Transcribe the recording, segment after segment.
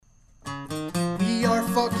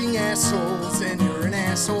fucking assholes, and you're an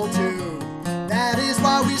asshole too. That is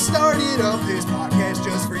why we started up this podcast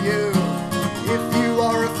just for you. If you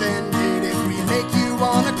are offended, if we make you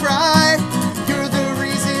wanna cry, you're the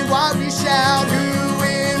reason why we shout, who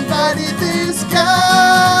invited this guy?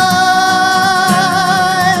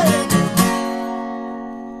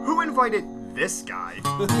 Who invited this guy?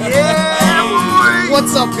 Yeah!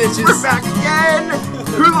 What's up, bitches? We're back again!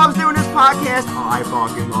 Who loves doing this podcast? I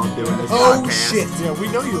fucking love doing this podcast. Oh, shit. Yeah, we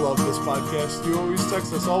know you love this podcast. You always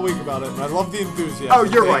text us all week about it, and I love the enthusiasm. Oh,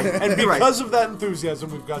 you're right. And You're right. because of that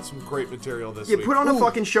enthusiasm, we've got some great material this You week. put on a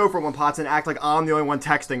fucking show for one, Potts, and act like I'm the only one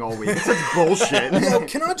texting all week. It's such bullshit. Yo,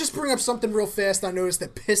 can I just bring up something real fast I noticed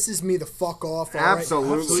that pisses me the fuck off? All right?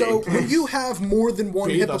 Absolutely. So, when you have more than one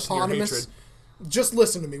Bathe us in your hippopotamus, hatred. just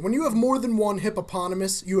listen to me. When you have more than one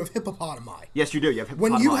hippopotamus, you have hippopotami. Yes, you do. You have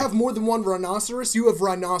When hippopotami. you have more than one rhinoceros, you have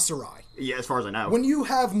rhinoceri. Yeah, as far as I know. When you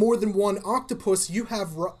have more than one octopus, you have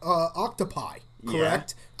octopi.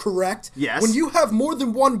 Correct? Yeah. Correct? Yes. When you have more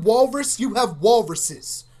than one walrus, you have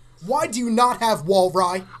walruses. Why do you not have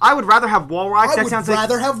walrus? I would rather have walrus. I would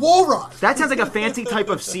rather have walrus. That sounds like a fancy type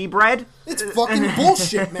of sea bread. It's fucking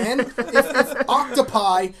bullshit, man. If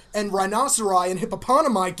octopi and rhinoceri and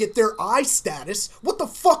hippopotami get their I status, what the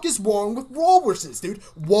fuck is wrong with walruses, dude?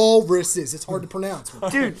 Walruses. It's hard to pronounce.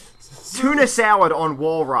 Dude, tuna salad on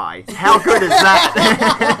walrus. How good is that?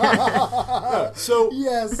 So,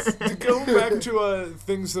 Yes. going back to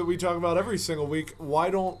things that we talk about every single week, why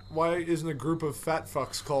isn't a group of fat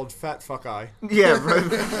fucks called Fat Fuck Eye? Yeah, bro.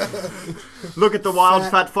 Look at the wild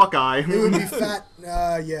fat fuck eye. It would be fat.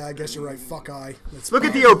 Yeah, I guess you're right. Fuck eye. That's Look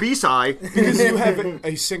at fine. the obese eye. Because you have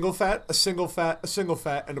a single fat, a single fat, a single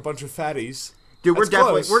fat, and a bunch of fatties. Dude, That's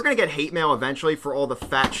close. we're gonna get hate mail eventually for all the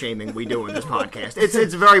fat shaming we do in this podcast.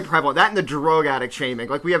 It's very prevalent. That and the drug addict shaming.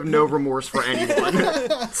 Like, we have no remorse for anyone.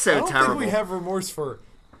 It's so I don't terrible. think we have remorse for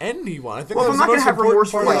anyone. I think Well, that's I'm not the gonna most have important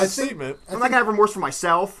remorse part for of that myself. statement. I'm not gonna have remorse for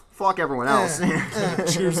myself. Fuck everyone else.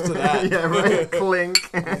 Cheers to that. Yeah, right.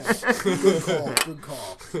 Clink. Good call. Good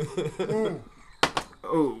call.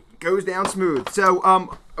 Oh, goes down smooth. So,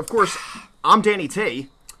 of course, I'm Danny T.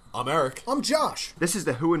 I'm Eric. I'm Josh. This is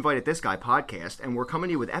the Who Invited This Guy podcast, and we're coming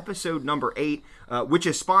to you with episode number 8, which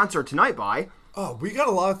is sponsored tonight by... Oh, we got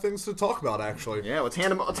a lot of things to talk about, actually. Yeah, let's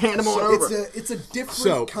hand them on over. It's a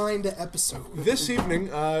different kind of episode. This evening,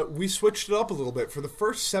 we switched it up a little bit. For the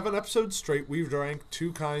first 7 episodes straight, we drank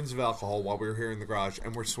 2 kinds of alcohol while we were here in the garage,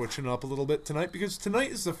 and we're switching it up a little bit tonight because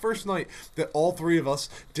tonight is the first night that all 3 of us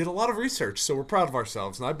did a lot of research, so we're proud of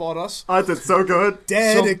ourselves. And I bought us. I did so good.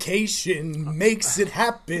 Dedication makes it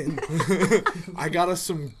happen. I got us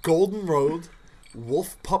some Golden Road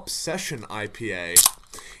Wolf Pup Session IPA.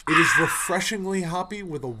 It is refreshingly hoppy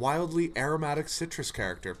with a wildly aromatic citrus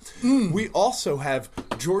character. We also have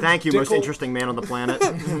George Thank you, Dickel, most interesting man on the planet.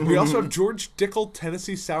 We also have George Dickel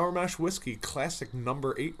Tennessee Sour Mash Whiskey Classic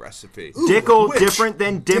number 8 recipe. Dickel, Which- different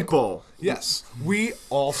than Dimple. Yes. We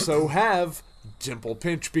also have Dimple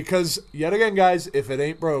Pinch because, yet again, guys, if it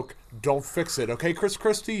ain't broke, don't fix it. Okay, Chris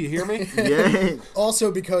Christie, you hear me? Yeah. Also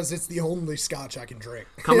because it's the only scotch I can drink.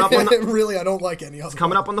 Coming up on the- Really, I don't like any other.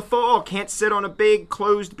 Coming up on the fall. Can't sit on a big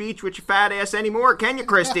closed beach with your fat ass anymore, can you,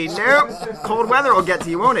 Christy? Nope. Cold weather will get to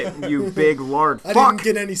you, won't it? You big lard I fuck. didn't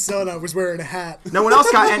get any sun. I was wearing a hat. No one else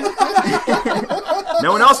got any.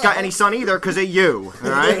 No one else got any sun either because of you. All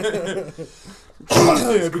right.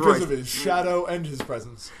 Yeah, because Christ. of his shadow and his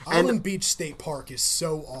presence. Island Beach State Park is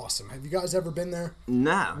so awesome. Have you guys ever been there?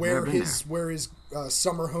 No. Where never been his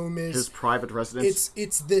summer home is? there. His private residence.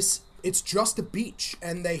 It's just a beach,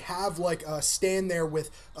 and they have like a stand there with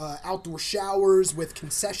outdoor showers, with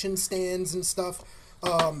concession stands and stuff.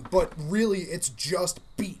 But really, it's just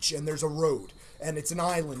beach, and there's a road, and it's an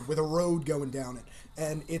island with a road going down it.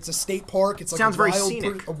 And it's a state park. It's like Sounds a, very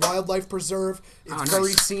scenic. a wildlife preserve. It's nice.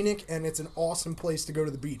 very scenic, and it's an awesome place to go to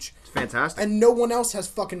the beach. Fantastic. And no one else has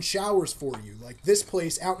fucking showers for you. Like this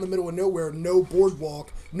place out in the middle of nowhere, no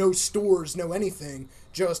boardwalk, no stores, no anything.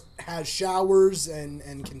 Just has showers and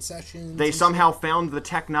concessions. They and somehow found the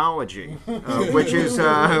technology, which is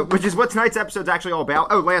what tonight's episode's actually all about.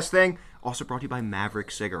 Oh, last thing. Also brought to you by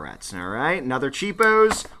Maverick Cigarettes, all right? Another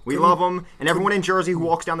cheapos. We love them. And everyone in Jersey who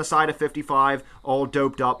walks down the side of 55, all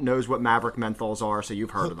doped up, knows what Maverick menthols are, so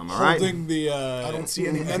you've heard of them, all right? Holding the I don't see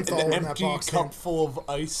any menthol the in that empty box cup there. full of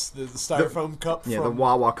ice, the styrofoam cup. Yeah, from... the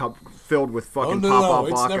Wawa cup filled with Oh fucking no,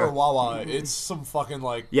 pop-up it's vodka. never Wawa. It's some fucking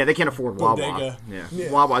like Yeah, they can't afford Wawa. Bodega.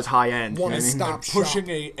 Yeah. Wawa's high-end. One you know what I mean? stop pushing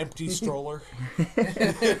shop. a empty stroller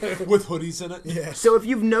with hoodies in it. Yeah. So if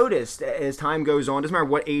you've noticed, as time goes on, doesn't matter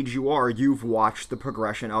what age you are, you've watched the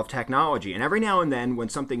progression of technology. And every now and then when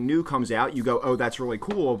something new comes out, you go, oh, that's really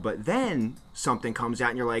cool. But then something comes out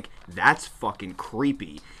and you're like, that's fucking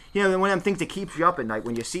creepy. You know, one of them things that keeps you up at night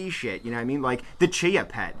when you see shit, you know what I mean? Like the Chia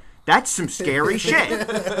Pet. That's some scary shit.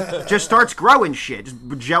 Just starts growing shit. Just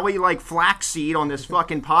jelly like flaxseed on this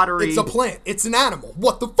fucking pottery. It's a plant. It's an animal.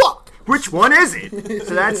 What the fuck? Which one is it?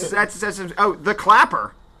 So that's oh, the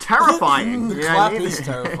clapper. Terrifying. The You know what clap I mean? is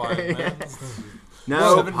terrifying, man.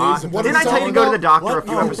 No, 7 days of didn't I tell you to go to the doctor a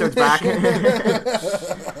few episodes back?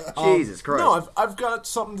 Jesus Christ. No, I've got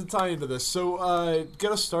something to tie into this. So,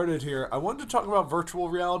 get us started here. I wanted to talk about virtual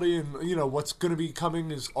reality and, you know, what's going to be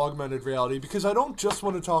coming is augmented reality, because I don't just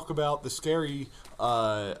want to talk about the scary,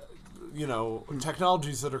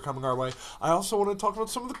 technologies that are coming our way. I also want to talk about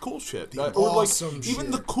some of the cool shit. Awesome even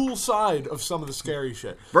shit. the cool side of some of the scary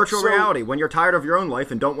shit. Virtual reality, when you're tired of your own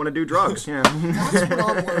life and don't want to do drugs. Yeah. That's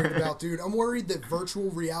what I'm worried about, dude. I'm worried that virtual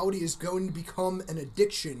reality is going to become an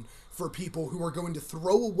addiction for people who are going to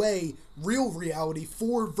throw away real reality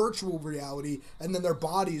for virtual reality, and then their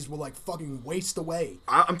bodies will like fucking waste away.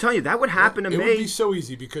 I'm telling you, that would happen to It me. would be so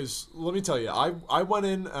easy because, let me tell you, I went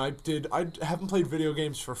in and I haven't played video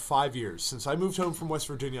games for 5 years. Since I moved home from West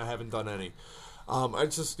Virginia, I haven't done any. I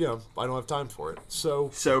just, I don't have time for it. So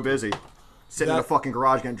busy. Sitting in the fucking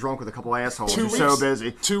garage getting drunk with a couple assholes. You're so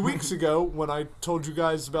busy. 2 weeks ago, when I told you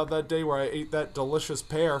guys about that day where I ate that delicious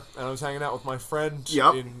pear, and I was hanging out with my friend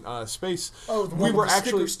in space. Oh, the one with the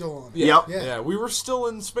sticker still on. Yeah, Yep. yeah, we were still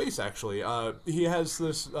in space, actually. He has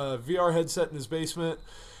this VR headset in his basement,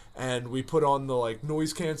 and we put on the like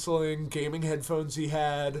noise-canceling gaming headphones he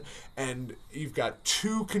had, and you've got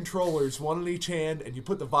 2 controllers, one in each hand, and you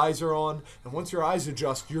put the visor on, and once your eyes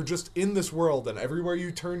adjust, you're just in this world, and everywhere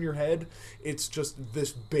you turn your head, it's just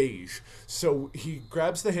this beige. So he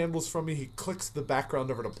grabs the handles from me, he clicks the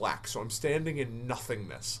background over to black, so I'm standing in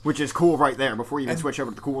nothingness. Which is cool right there before you even switch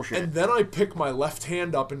over to the cool shit. And then I pick my left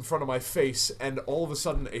hand up in front of my face, and all of a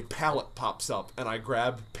sudden a palette pops up, and I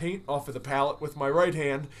grab paint off of the palette with my right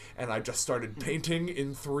hand, and I just started painting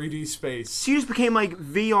in 3D space. So you just became like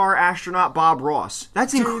VR astronaut Bob Ross.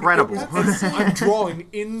 That's incredible. I'm drawing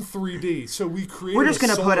in 3D, so we created We're just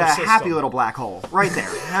going to put a solar happy system. little black hole right there.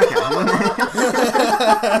 Okay.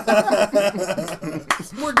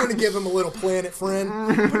 We're going to give him a little planet friend.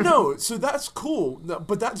 But no, so that's cool,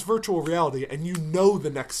 but that's virtual reality, and you know the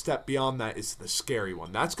next step beyond that is the scary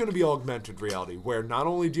one. That's going to be augmented reality, where not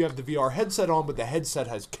only do you have the VR headset on, but the headset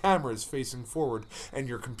has cameras facing forward, and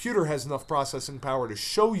your computer has enough processing power to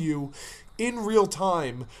show you in real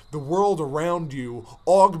time the world around you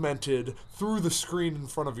augmented through the screen in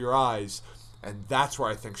front of your eyes. And that's where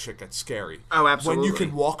I think shit gets scary. Oh, absolutely. When you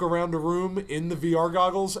can walk around a room in the VR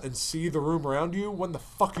goggles and see the room around you, when the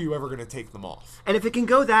fuck are you ever going to take them off? And if it can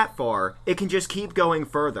go that far, it can just keep going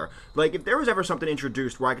further. Like, if there was ever something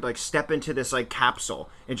introduced where I could, like, step into this, like,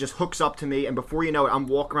 capsule and just hooks up to me, and before you know it, I'm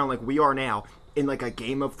walking around like we are now, in like a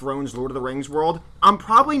Game of Thrones, Lord of the Rings world, I'm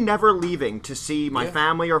probably never leaving to see my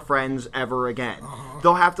family or friends ever again.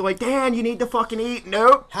 They'll have to like, Dan, you need to fucking eat.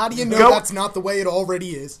 Nope. How do you know that's not the way it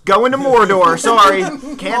already is? Go into Mordor. Sorry.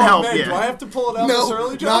 Can't help man, you. do I have to pull it out this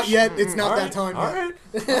early, No, Josh? not yet. It's not All that right, time all yet.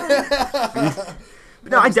 right.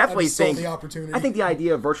 No, I definitely just saw think. the opportunity. I think the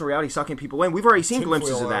idea of virtual reality sucking people in. We've already seen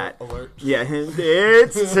glimpses of that. Alert. Yeah,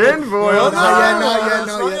 it's tinfoil. Not yet.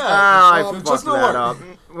 Oh, I Um, fucked just an that alert. up.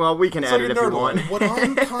 Well, we can like edit a if you nerd want. What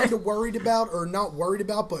I'm kind of worried about, or not worried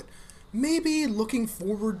about, but maybe looking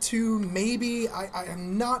forward to, maybe,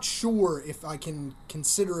 I'm not sure if I can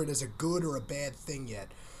consider it as a good or a bad thing yet.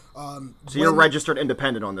 So you're registered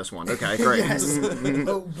independent on this one. Okay, great. Yes.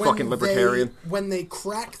 Fucking libertarian. When they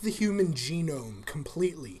crack the human genome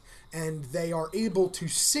completely, and they are able to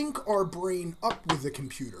sync our brain up with the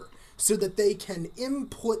computer so that they can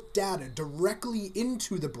input data directly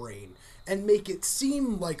into the brain and make it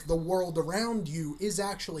seem like the world around you is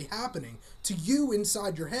actually happening. To you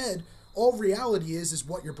inside your head, all reality is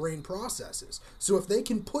what your brain processes. So if they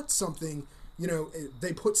can put something,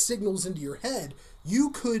 they put signals into your head,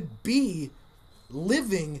 you could be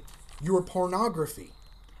living your pornography.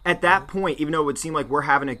 At that point, even though it would seem like we're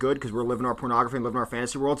having it good because we're living our pornography and living our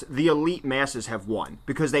fantasy worlds, the elite masses have won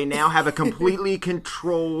because they now have a completely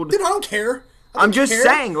controlled. Dude, I don't care. I'm just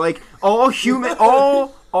saying, like all human,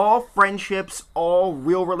 all friendships, all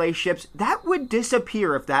real relationships, that would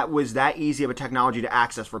disappear if that was that easy of a technology to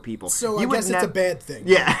access for people. So You I would guess it's a bad thing.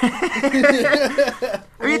 Yeah. I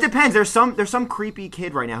mean, it depends. There's some creepy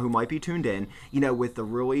kid right now who might be tuned in, with the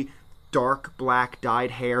really dark black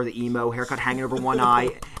dyed hair, the emo haircut hanging over one eye,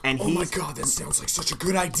 and Oh my he's. god, that sounds like such a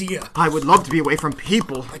good idea. I would love to be away from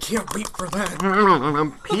people. I can't wait for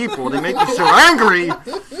that. People, they make me so angry.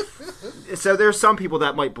 So there's some people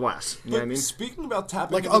that might bless. You know what I mean? Speaking about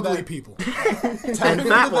tapping Like into ugly that, people. tapping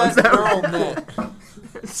fat into ones. that neural net.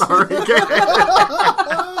 Sorry.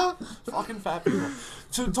 Fucking fat people.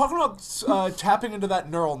 So talking about tapping into that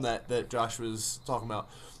neural net that Josh was talking about.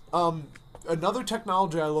 Another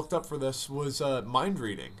technology I looked up for this was mind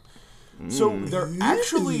reading. So they're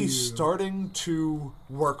actually starting to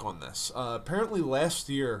work on this. Apparently last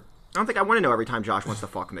year. I don't think I want to know every time Josh wants to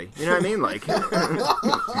fuck me. You know what I mean? Like,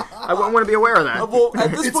 I want to be aware of that. Well,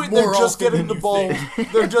 at this point, they're more just often getting than the you ball.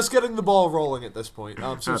 They're just getting the ball rolling at this point.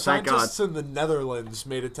 So thank God. scientists in the Netherlands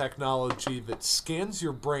made a technology that scans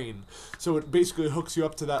your brain. So it basically hooks you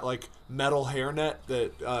up to that like metal hairnet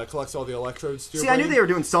that collects all the electrodes to your See, brain. I knew they were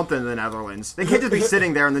doing something in the Netherlands. They can't just be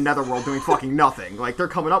sitting there in the netherworld doing fucking nothing. Like, they're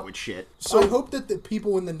coming up with shit. So I hope that the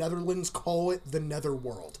people in the Netherlands call it the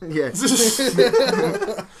Netherworld. Yeah.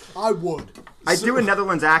 I would. I do a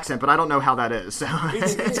Netherlands accent, but I don't know how that is. So.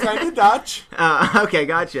 It's kind of Dutch. Okay,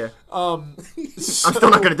 gotcha. I'm still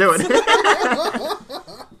not going to do it.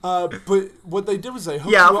 But what they did was they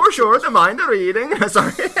hooked Yeah, you up. for sure. The mind reading.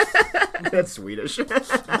 Sorry. That's Swedish. What's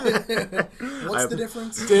the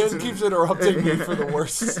difference? Dan keeps interrupting me for the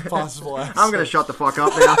worst possible accent. I'm going to shut the fuck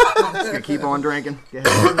up now. Just going to keep on drinking. Go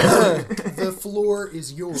ahead. The floor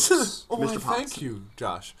is yours. Oh, Mr. why, Potts. thank you,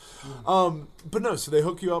 Josh. But no, so they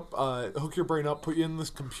hook you up, hook your brain up, put you in this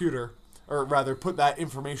computer, or rather, put that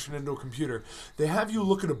information into a computer. They have you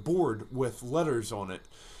look at a board with letters on it,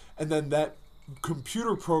 and then that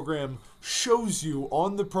computer program shows you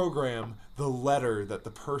on the program the letter that the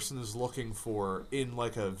person is looking for in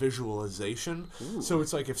like a visualization. So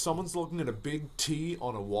it's like if someone's looking at a big T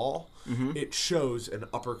on a wall, it shows an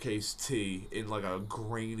uppercase T in like a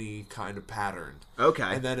grainy kind of pattern. Okay.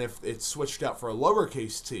 And then if it's switched out for a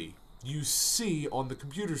lowercase t, you see on the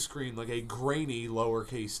computer screen like a grainy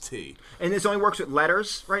lowercase t. And this only works with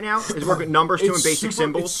letters right now? Is it working with numbers too and basic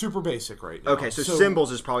symbols? It's super basic right now. Okay, so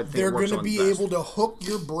symbols is probably the thing They're that works going to on be best. able to hook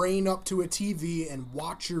your brain up to a TV and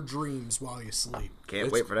watch your dreams while you sleep.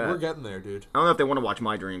 Can't wait for that. We're getting there, dude. I don't know if they want to watch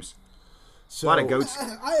my dreams. So, A lot of goats. I A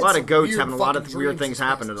had lot some of goats weird having a lot of fucking weird dreams things this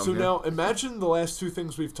happen to past- them. So now imagine the last two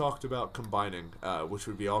things we've talked about combining, which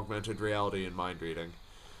would be augmented reality and mind reading.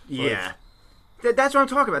 Yeah. That's what I'm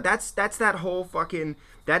talking about. That's that whole fucking...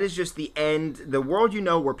 That is just the end. The world you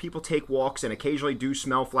know where people take walks and occasionally do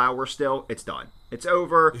smell flowers still, it's done. It's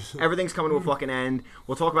over. Everything's coming to a fucking end.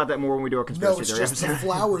 We'll talk about that more when we do our No, conspiracy it's theory just the episode.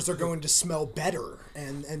 flowers are going to smell better,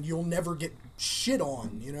 and you'll never get shit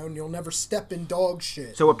on, you know, and you'll never step in dog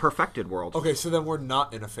shit. So a perfected world. Okay, so then we're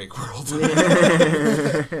not in a fake world.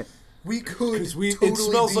 We could It totally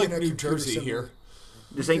smells be like in a New computer Jersey simulator. here.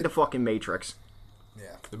 This ain't the fucking Matrix. Yeah.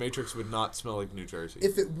 The Matrix would not smell like New Jersey.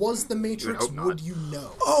 If it was the Matrix, hope not. would you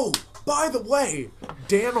know? Oh, by the way,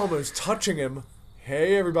 Dan almost touching him.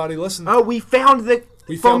 Hey, everybody, listen. Oh, we found the...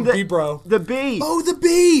 We from found the, B-Bro. The bee. Oh, the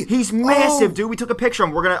bee! He's massive, Oh. dude. We took a picture of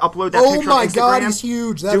him. We're going to upload that Oh picture my on Instagram. god, he's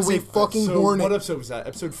huge. That Dude, was we- a fucking So hornet. what episode was that?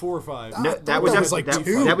 Episode 4 or 5? No, thought that was, that was like that,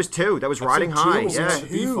 two. That was 2. That was Riding Episode 2 High. was Yeah. a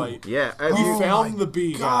bee fight. Yeah. We Oh found my the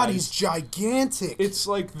bee, God, guys. he's gigantic. It's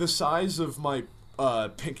like the size of my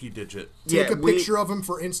pinky digit. Take yeah, a picture of him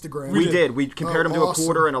for Instagram. We did. We compared Oh, him to a awesome.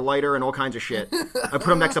 quarter and a lighter and all kinds of shit. I put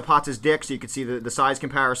him next to Potts' dick so you could see the size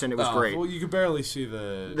comparison. It was great. Well, you could barely see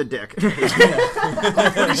the... The dick.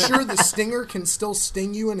 I'm pretty sure the stinger can still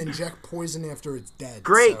sting you and inject poison after it's dead.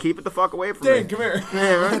 Great. so- Keep it the fuck away from Dan, me. come here.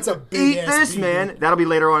 That's a big Eat ass this, bee. man. That'll be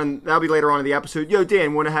later on. That'll be later on in the episode. Yo,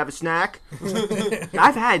 Dan, want to have a snack?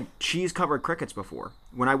 I've had cheese-covered crickets before.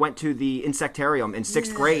 When I went to the insectarium in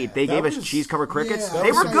 6th grade, they that gave us was- cheese-covered crickets. yeah,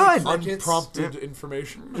 They that were was good. like crickets. Unprompted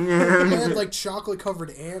information. I had like chocolate covered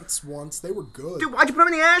ants once. They were good. Dude, why'd you put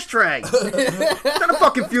them in the ashtray? It's not a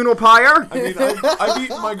fucking funeral pyre. I mean, I've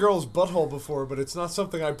eaten my girl's butthole before, but it's not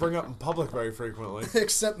something I bring up in public very frequently.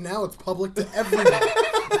 Except now it's public to everyone.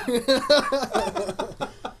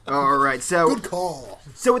 All right, so Good call.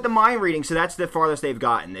 So with the mind reading, so that's the farthest they've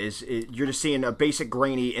gotten. Is you're just seeing a basic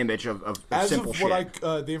grainy image of As simple of shit.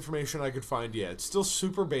 what the information I could find, yeah, it's still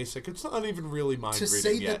super basic. It's not even really mind To reading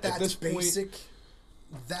say yet. that At that's this point, basic,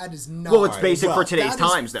 that is not. well, it's Alright, basic well, for today's that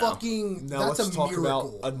is times, though. Fucking, now that's let's a talk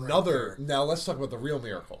miracle about right another. there. Now let's talk about the real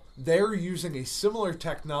miracle. They're using a similar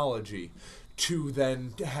technology to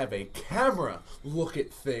then have a camera look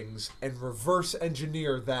at things and reverse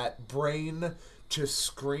engineer that brain to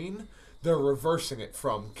screen. They're reversing it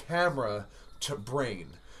from camera to brain,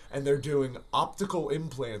 and they're doing optical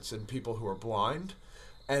implants in people who are blind.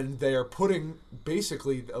 and they are putting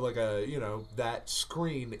basically like that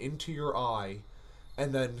screen into your eye,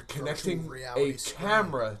 and then connecting a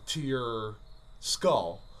camera to your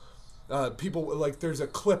skull. People there's a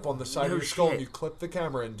clip on the side of your skull, and you clip the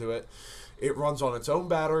camera into it. It runs on its own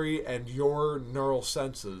battery and your neural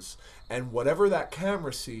senses, and whatever that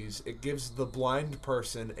camera sees, it gives the blind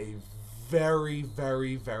person a very,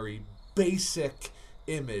 very, very basic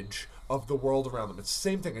image of the world around them. It's the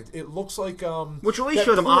same thing. It looks like which will at least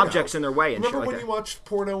show them objects in their way and remember shit like when that. you watched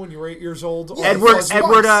porno when you were 8 years old? Edward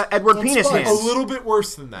Penis Hands. A little bit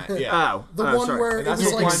worse than that. Yeah. The one sorry. where it that's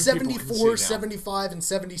was what like blind people can 74, see now. 75, and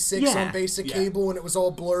 76 on basic cable, and it was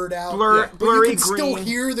all blurred out. But Blurry you could still green.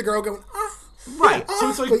 hear the girl going, Right. So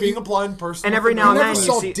it's like being a blind person. And every now I and never then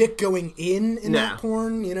saw you see... dick going in No. that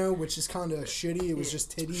porn, which is kind of shitty. It was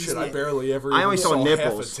just titties. Shit, I barely ever. I only even saw half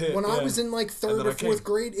nipples. a tit, When I yeah. was in like And 3rd then or I came. 4th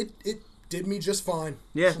grade, it did me just fine.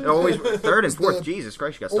 Yeah, always 3rd and 4th. the Jesus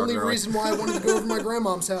Christ, you got started Only early. reason why I wanted to go over to my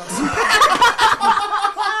grandmom's house.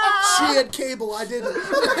 She had cable, I didn't.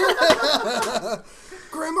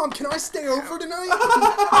 Grandmom, can I stay over tonight?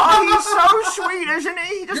 Oh, he's so sweet, isn't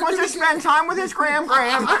he? He just wants to spend time with his gram.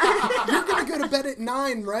 You're gonna go to bed at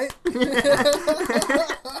 9, right?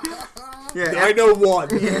 Yeah, I know one.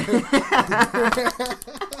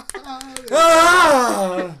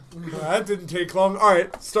 That didn't take long. All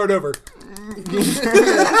right, start over.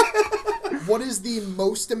 What is the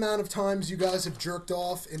most amount of times you guys have jerked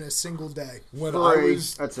off in a single day? When 3. I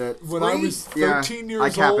was That's it. when I was 13 years I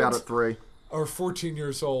cap old out at 3. or 14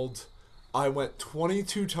 years old, I went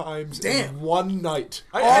 22 times Damn. in one night.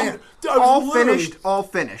 All finished.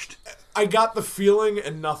 I got the feeling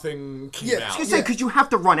and nothing came Yeah, out. I was gonna say, because you have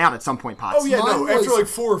to run out at some point, Pots. Oh yeah, no. Mine was- After like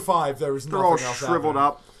 4 or 5, there was They're nothing all else shriveled happening.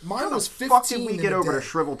 up. Mine was 15 Fuck did we in get a over day. to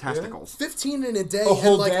shriveled testicles? 15 in a day, A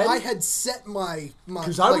whole and like day? I had set my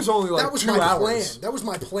 'Cause I was only, like, that was 2 my hours. plan. That was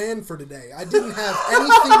my plan for today. I didn't have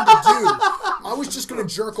anything to do. I was just gonna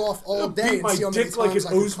jerk off all day Beat and my see how many dick like times it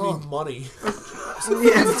I could owes me come. money.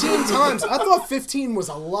 15 times. I thought 15 was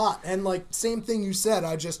a lot, and like same thing you said.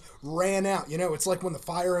 I just ran out. It's like when the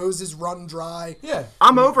fire hoses run dry. Yeah.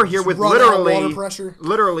 I'm over here with run out of water pressure.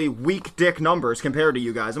 literally weak dick numbers compared to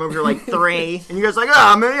you guys. I'm over here like 3, and you guys are like,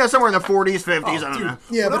 oh, maybe somewhere in the 40s, 50s. I don't know.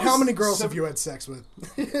 Yeah, When but I how was many girls 7 have you had sex with?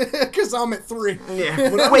 Because I'm at 3.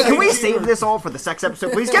 Yeah. Wait, can we save this all for the sex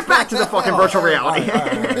episode? Please get back to the fucking virtual reality. All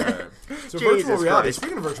right. So virtual Jesus reality. Christ.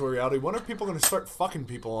 Speaking of virtual reality, when are people going to start fucking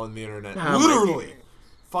people on the internet? Oh, Literally,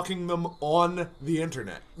 fucking them on the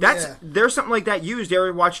internet. Yeah. There's something like that used. You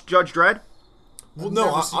ever watch Judge Dredd? Well, I've no,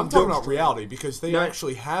 never I'm seen talking Ghost about reality because they No.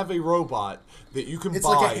 actually have a robot that you can It's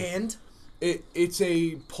buy. like a hand. It's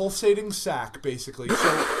a pulsating sack, basically.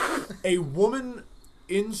 So a woman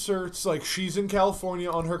inserts, like she's in California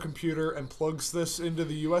on her computer and plugs this into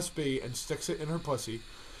the USB and sticks it in her pussy.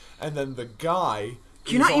 And then the guy...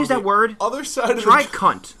 Can you not use that word? Other side of Try the...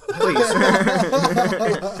 cunt, please.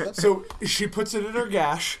 So she puts it in her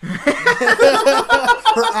gash. Her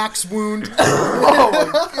axe wound.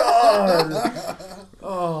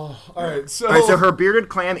 All right, so... All right, so her bearded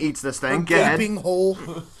clam eats this thing. Go ahead. Gaping hole.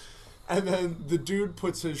 And then the dude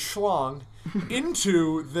puts his schlong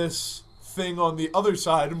into this thing on the other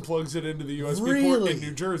side and plugs it into the USB port Really? in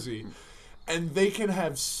New Jersey. And they can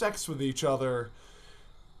have sex with each other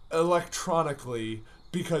electronically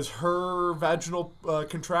because her vaginal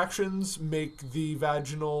contractions make the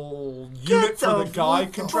vaginal unit for the guy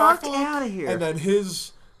contract. Out of here. And then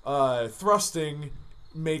his thrusting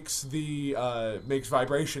makes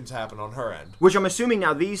vibrations happen on her end. Which I'm assuming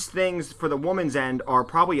now these things for the woman's end are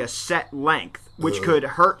probably a set length, which could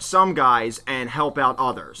hurt some guys and help out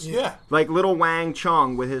others. Yeah. Like little Wang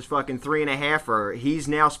Chung with his fucking 3.5er, he's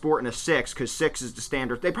now sporting a 6 because 6 is the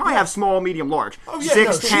standard. They probably have small, medium, large. Oh, yeah, 6,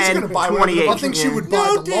 no, she's 10, gonna buy whatever the 28. I think she would buy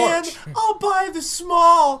No, the Dan, large. I'll buy the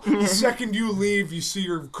small. The second you leave, you see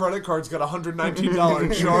your credit card's got a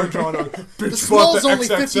 $119 charge on it. The Bitch, small's bought only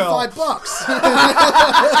the XXL. $55.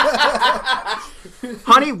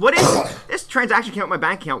 Honey, what is this transaction came out my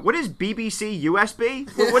bank account? What is BBC USB?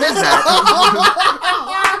 What is that?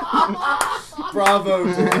 Bravo,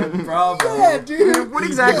 Dan. Bravo. Yeah, dude. What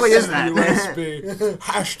exactly is that? USB.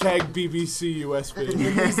 Hashtag BBC USB.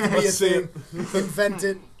 Needs to be a Let's see thing. it. Invent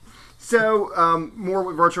it. So, more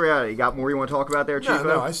with virtual reality. You got more you want to talk about there, Chico?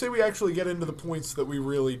 No, I say we actually get into the points that we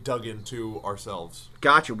really dug into ourselves.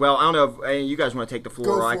 Gotcha. Well, I don't know if you guys want to take the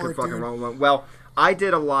floor, Go or I for could it, fucking dude. run one. Well, I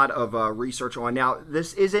did a lot of research on. Now,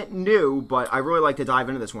 this isn't new, but I really like to dive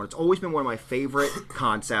into this one. It's always been one of my favorite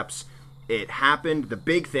concepts. It happened. The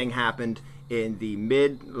big thing happened in the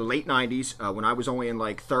late 90s when I was only in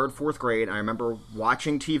like 3rd, 4th grade. I remember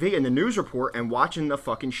watching TV and the news report and watching the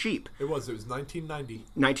fucking sheep. It was 1990.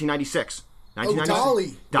 1996. Oh,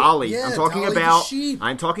 Dolly. Dolly. Yeah, I'm talking Dolly the about. sheep.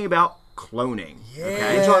 I'm talking about cloning. Yeah,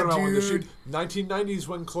 Okay? You're talking about when the dude. shit. 1990s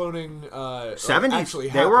when cloning 70s. actually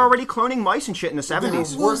They happened. were already cloning mice and shit in the They were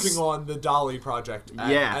 70s. working on the Dolly project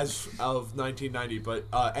Yeah. as of 1990. But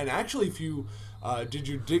and actually, if you did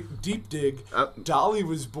your deep dig, Dolly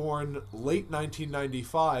was born late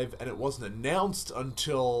 1995, and it wasn't announced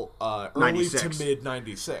until early 96. to mid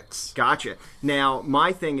 96. Gotcha. Now,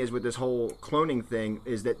 my thing is with this whole cloning thing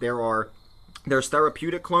is that there's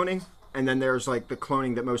therapeutic cloning, and then there's like the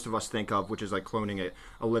cloning that most of us think of, which is like cloning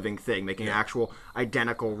a living thing, making an actual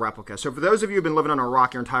identical replica. So for those of you who've been living on a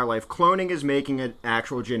rock your entire life, cloning is making an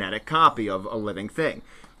actual genetic copy of a living thing.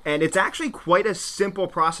 And it's actually quite a simple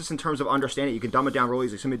process in terms of understanding. You can dumb it down real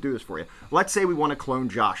easy. So let me do this for you. Let's say we want to clone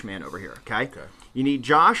Josh Man over here, okay? You need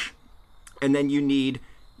Josh, and then you need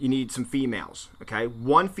some females, okay?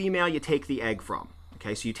 One female you take the egg from.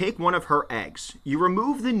 Okay, so you take one of her eggs, you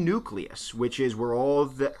remove the nucleus, which is where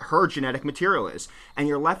all her genetic material is, and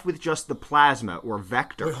you're left with just the plasma or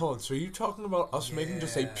vector. Wait, hold on. So are you talking about us making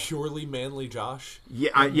just a purely manly Josh?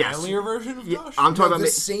 Yeah, yes. Manlier version of Josh? I'm talking No, about the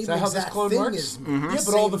same Is that how this exact clone thing works? is. Yeah,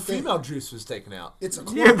 but all the female juice was taken out. It's a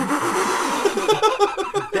clone.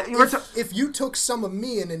 We're ta- If you took some of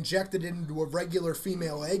me and injected it into a regular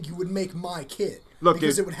female egg, you would make my kid. Look,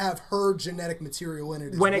 because dude, it would have her genetic material in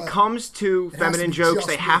it as when well. it comes to has to feminine be jokes, just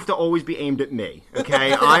they me. have to always be aimed at me.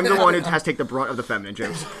 Okay, I'm the one who has to take the brunt of the feminine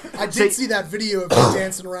jokes. I did see that video of you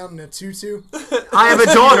dancing around in a tutu. I have a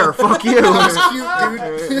daughter. Fuck you. That's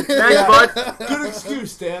cute, dude. Thanks, bud. Good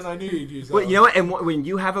excuse, Dan. I knew you'd use that. But you know what? And when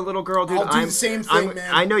you have a little girl, dude, I'll do the same thing,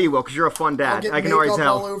 man. I know you will because you're a fun I'll dad. get I can makeup already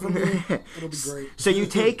tell. all over me. It'll be great. So you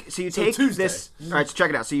take Tuesday. this. All right, so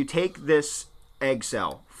check it out. So you take this egg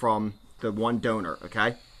cell from the one donor.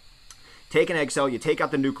 Okay. Take an egg cell, you take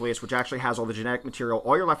out the nucleus, which actually has all the genetic material.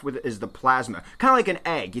 All you're left with is the plasma. Kind of like an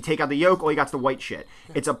egg. You take out the yolk, all you got's the white shit.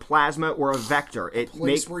 It's a plasma or a vector.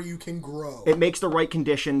 Place where you can grow. It makes the right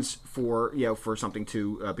conditions for something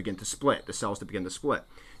to begin to split, the cells to begin to split.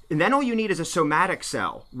 And then all you need is a somatic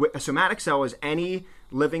cell. A somatic cell is any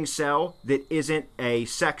living cell that isn't a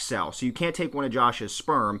sex cell. So you can't take one of Josh's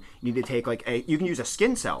sperm. You need to take you can use a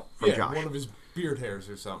skin cell from Josh. one of his beard hairs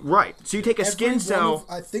or something. Right. So you take a skin cell.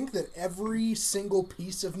 I think that every single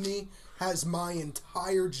piece of me has my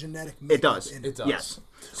entire genetic makeup It does. in It does. Yes.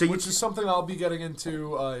 So Which is something I'll be getting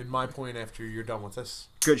into in my point after you're done with this.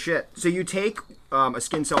 Good shit. So you take a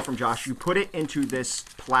skin cell from Josh, you put it into this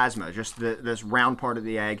plasma, just this round part of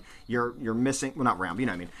the egg. You're missing, well, not round, but you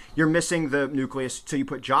know what I mean. You're missing the nucleus, so you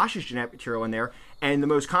put Josh's genetic material in there. And the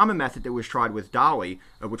most common method that was tried with Dolly,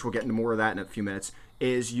 which we'll get into more of that in a few minutes,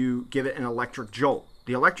 is you give it an electric jolt.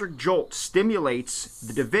 The electric jolt stimulates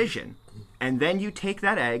the division, and then you take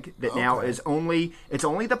that egg that now is only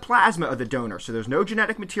the plasma of the donor, so there's no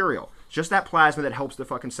genetic material, just that plasma that helps the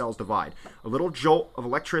fucking cells divide. A little jolt of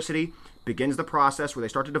electricity begins the process where they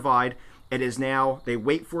start to divide. It is now, they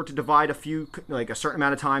wait for it to divide a certain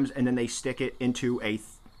amount of times, and then they stick it into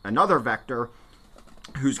another vector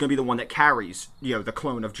who's going to be the one that carries, the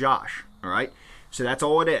clone of Josh, all right? So that's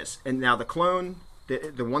all it is. And now the clone,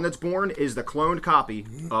 the one that's born is the cloned copy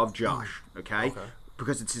of Josh, okay?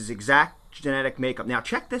 Because it's his exact genetic makeup. Now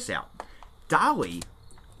check this out. Dolly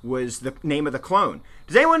was the name of the clone.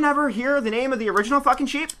 Does anyone ever hear the name of the original fucking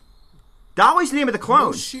sheep? Dolly's the name of the clone.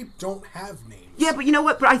 Most sheep don't have names. Yeah, but you know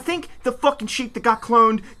what? But I think the fucking sheep that got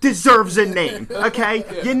cloned deserves a name, okay?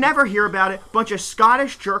 You never hear about it. Bunch of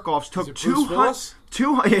Scottish jerk-offs took it Bruce Willis?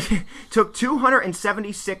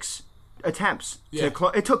 276 attempts. Yeah.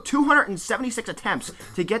 It took 276 attempts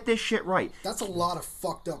to get this shit right. That's a lot of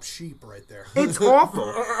fucked up sheep right there. It's awful.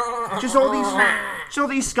 Just all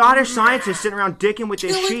these Scottish scientists sitting around dicking with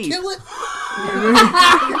this sheep. Kill it!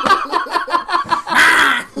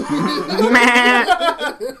 Man.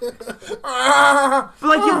 But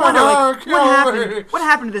like you wonder, what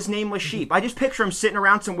happened to this nameless sheep? I just picture him sitting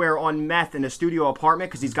around somewhere on meth in a studio apartment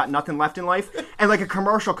because he's got nothing left in life, and like a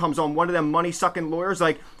commercial comes on, one of them money sucking lawyers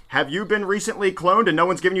like, have you been recently cloned and no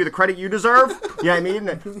one's giving you the credit you deserve? You know what I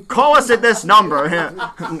mean? Call us at this number.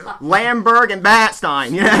 Lamberg and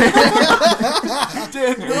Batstein. Yeah.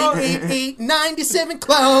 88897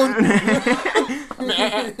 clone.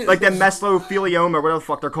 Like that mesothelioma, whatever the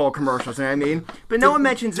fuck they're called commercials, you know what I mean? But no one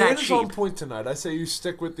mentions Dan that is on sheep. point tonight. I say you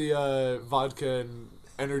stick with the vodka and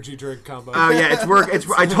energy drink combo. Oh yeah,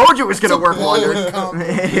 I told you it was gonna work wonders. combo.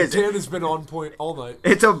 It is. Dan has been on point all night.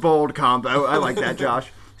 It's a bold combo. I like that,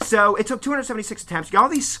 Josh. So it took 276 attempts. You got all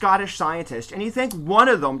these Scottish scientists, and you think one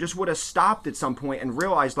of them just would have stopped at some point and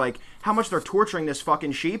realized like how much they're torturing this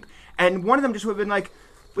fucking sheep, and one of them just would have been like,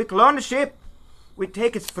 "We clone the sheep, we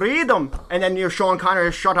take its freedom," and then Sean Connery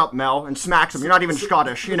just shut up, Mel, and smacks him. You're not even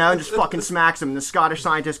Scottish, and just fucking smacks him. And the Scottish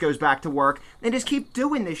scientist goes back to work. They just keep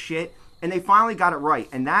doing this shit, and they finally got it right,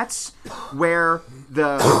 and that's where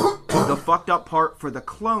the fucked up part for the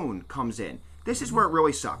clone comes in. This is where it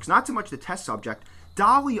really sucks. Not so much the test subject.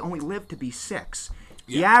 Dolly only lived to be 6.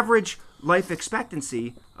 The average life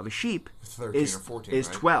expectancy of a sheep 13 or 14, is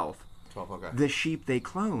right? 12. 12, okay. The sheep they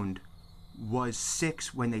cloned was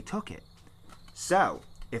 6 when they took it. So,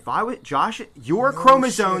 if I would, Josh, your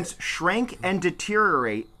chromosomes shrink and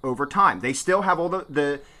deteriorate over time. They still have all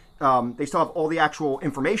they still have all the actual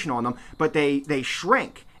information on them, but they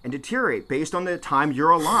shrink and deteriorate based on the time you're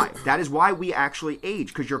alive. That is why we actually age,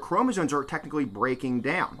 because your chromosomes are technically breaking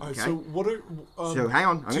down. Okay? So what are? So hang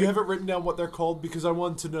on. Do you have it written down what they're called? Because I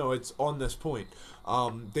want to know. It's on this point.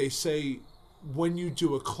 They say when you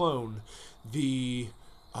do a clone, the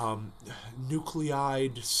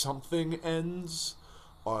nucleide something ends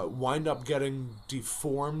wind up getting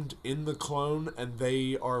deformed in the clone, and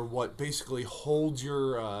they are what basically hold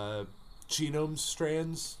your genome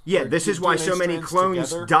strands. Yeah, this is why so many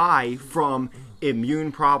clones die from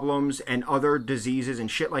immune problems and other diseases and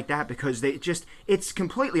shit like that, because it's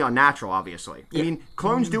completely unnatural, obviously. Yeah. I mean,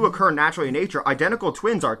 clones do occur naturally in nature. Identical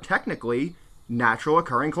twins are technically natural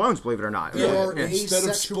occurring clones, believe it or not. Yeah. Instead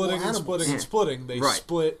of splitting and splitting and splitting, they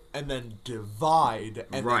split and then divide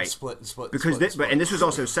and then split and split. Because and this was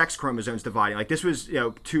also sex chromosomes dividing. Like this was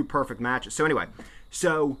 2 perfect matches. So anyway,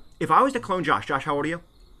 if I was to clone Josh, how old are you?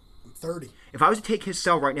 30. If I was to take his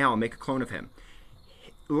cell right now and make a clone of him,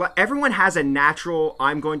 everyone has a natural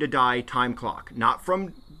I'm going to die time clock, not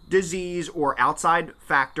from disease or outside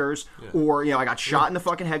factors, or I got shot in the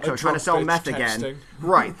fucking head because I was trying to sell meth again.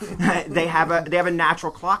 Right. they have a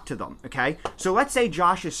natural clock to them. Okay. So let's say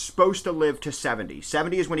Josh is supposed to live to 70.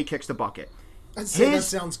 70 is when he kicks the bucket. I'd say that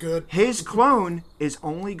sounds good. His clone is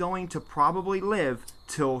only going to probably live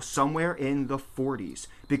till somewhere in the 40s,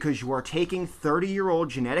 because you are taking 30-year-old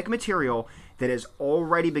genetic material that has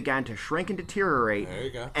already begun to shrink and deteriorate. There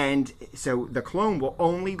you go. And so the clone will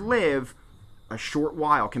only live a short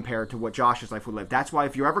while compared to what Josh's life would live. That's why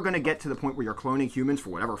if you're ever going to get to the point where you're cloning humans for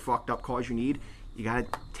whatever fucked up cause you need, you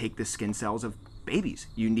got to take the skin cells of babies.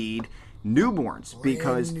 You need newborns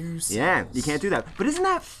because you can't do that. But isn't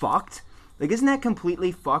that fucked? Like, isn't that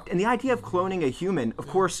completely fucked? And the idea of cloning a human, of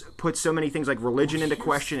course, puts so many things like religion into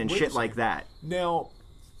question and shit like that. Now,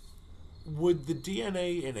 would the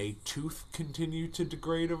DNA in a tooth continue to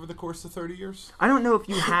degrade over the course of 30 years? I don't know if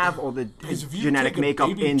you have all the genetic makeup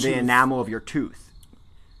in the enamel of your tooth.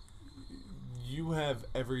 You have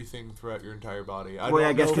everything throughout your entire body.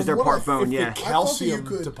 I guess because they're part bone, The calcium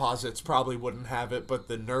deposits probably wouldn't have it, but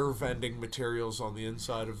the nerve-ending materials on the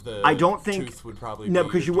inside of the tooth would probably be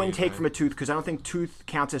because you wouldn't DNA. take from a tooth, because I don't think tooth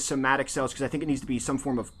counts as somatic cells, because I think it needs to be some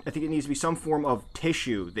form of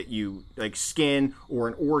tissue that you, like skin or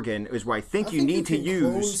an organ, is what I think you need to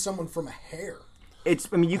use. Clone someone from a hair. You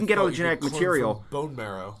can get all the genetic material, bone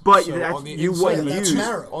marrow, but so you wouldn't use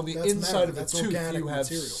marrow. On the inside of the tooth, you have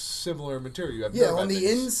similar material. You have on the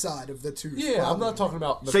inside of the tooth. Yeah, I'm not talking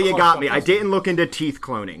about. So you got me. I didn't look into teeth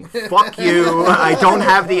cloning. Fuck you. I don't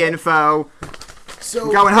have the info.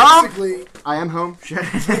 So going home. I am home.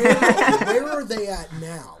 Where are they at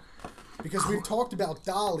now? Because we've talked about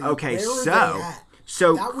Dolly. Okay, where are they at?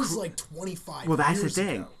 So that was like 25 Well, that's years the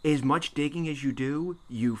thing. ago. As much digging as you do,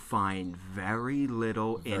 you find very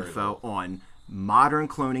little info on modern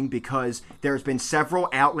cloning, because there's been several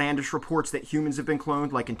outlandish reports that humans have been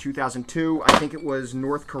cloned. Like in 2002, I think it was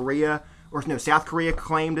South Korea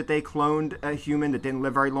claimed that they cloned a human that didn't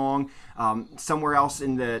live very long. Somewhere else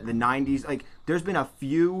in the 90s, like there's been a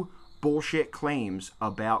few bullshit claims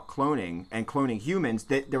about cloning and cloning humans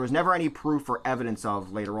that there was never any proof or evidence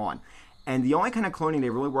of later on. And the only kind of cloning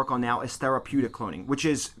they really work on now is therapeutic cloning, which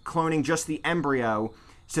is cloning just the embryo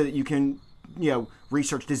so that you can,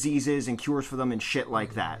 research diseases and cures for them and shit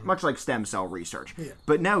like that. Much like stem cell research. Yeah.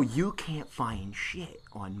 But no, you can't find shit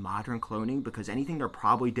on modern cloning, because anything they're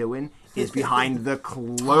probably doing is behind the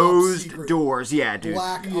closed doors. Yeah, dude.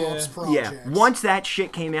 Black Ops projects. Yeah. Once that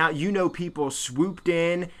shit came out, people swooped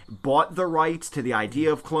in, bought the rights to the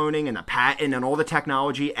idea of cloning and the patent and all the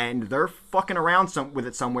technology, and they're fucking around with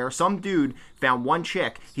it somewhere. Some dude found one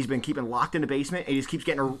chick he's been keeping locked in the basement, and he just keeps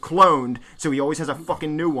getting her cloned, so he always has a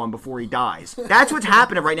fucking new one before he dies. That's what's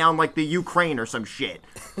happening right now in like the Ukraine or some shit.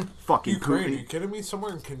 Fucking Ukraine? Putin. Are you kidding me?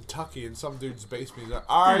 Somewhere in Kentucky in some dude's basement.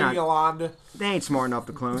 All They're right, not- Yolanda. They ain't smart enough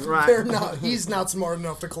to clone, right? They're not. He's not smart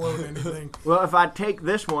enough to clone anything. Well, if I take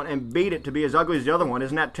this one and beat it to be as ugly as the other one,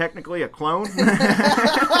 isn't that technically a clone?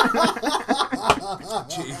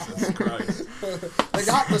 Jesus Christ. They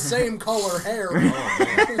got the same color hair.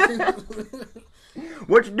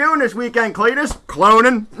 What you doing this weekend, Cletus?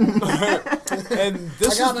 Cloning. And I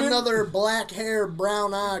this has got been... another black hair,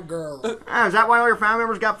 brown eyed girl. Oh, is that why all your family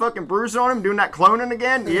members got fucking bruises on them? Doing that cloning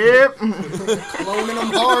again? Yep. Cloning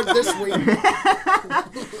them hard this week.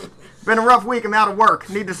 Been a rough week. I'm out of work.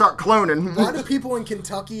 Need to start cloning. Why do people in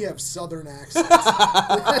Kentucky have southern accents?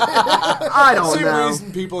 I don't Same know.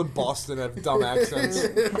 reason people in Boston have dumb accents.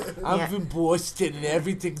 I'm from Boston and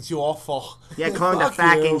everything's awful. Yeah, cloned a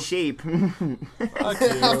Fuck you. fucking sheep. Fuck you.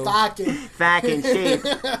 Fucking. Fucking sheep.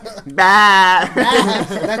 Bah.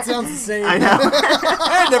 That sounds the same. I know.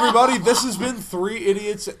 And everybody, this has been 3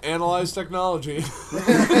 Idiots Analyze Technology.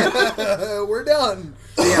 We're done.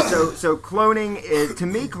 Yeah, so cloning is, to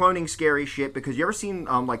me, cloning's scary shit because you ever seen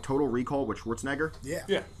like Total Recall with Schwarzenegger? Yeah.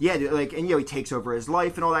 Yeah. Yeah, like, and he takes over his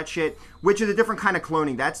life and all that shit, which is a different kind of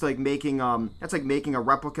cloning. That's like making a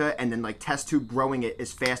replica and then like test tube growing it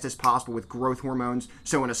as fast as possible with growth hormones.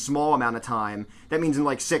 So in a small amount of time, that means in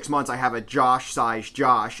like 6 months I have a Josh-sized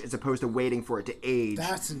Josh as opposed to waiting for it to age.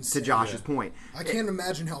 That's to insane. Josh's point. I can't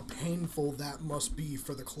imagine how painful that must be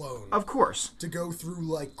for the clone. Of course. To go through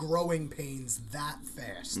like growing pains that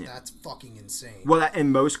fast. That's fucking insane. Well,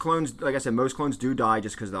 and most clones, like I said, most clones do die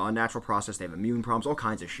just because of the unnatural process. They have immune problems, all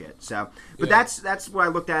kinds of shit. So, but that's what I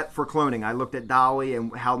looked at for cloning. I looked at Dolly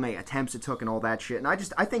and how many attempts it took and all that shit. And I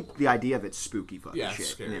think the idea of it's spooky fucking Yeah, shit.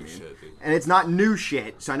 scary you know what I mean? shit, dude. And it's not new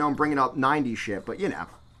shit. So I know I'm bringing up 90s shit, but you know,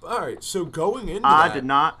 Alright, so going into I that, did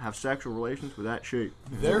not have sexual relations with that sheep.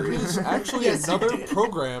 there is actually Yes, you another did.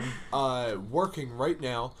 program working right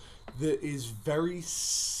now that is very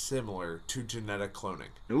similar to genetic cloning.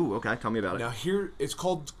 Ooh, okay. Tell me about it. Now here, it's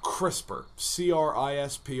called CRISPR,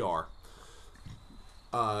 CRISPR,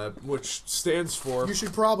 which stands for... You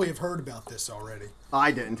should probably have heard about this already.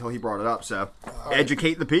 I didn't until he brought it up. So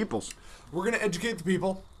educate the peoples. We're going to educate the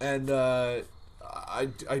people, and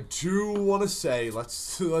I do want to say, let's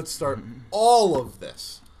start all of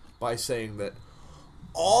this by saying that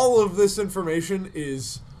all of this information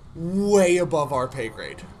is way above our pay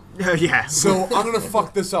grade. Yeah. So I'm going to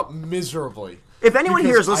fuck this up miserably. If anyone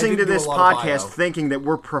here is Because I listening to didn't do this a lot of podcast bio. thinking that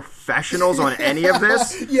we're professionals on any of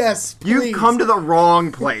this, Yes, please. you've come to the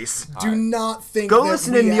wrong place. Do not think Go that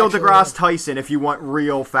listen to we Neil actually- deGrasse Tyson if you want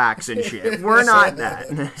real facts and shit. We're not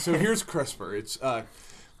that. So here's CRISPR. It's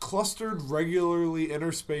clustered, regularly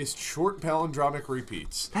interspaced, short palindromic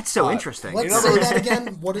repeats. That's so interesting. Let's In other say words- that again.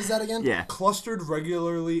 What is that again? Yeah. Clustered,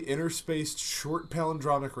 regularly interspaced, short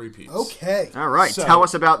palindromic repeats. Okay. All right. So- Tell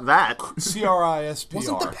us about that. CRISPR.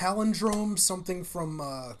 Wasn't the palindrome something from?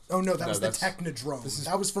 Oh no, that was the that's- Technodrome.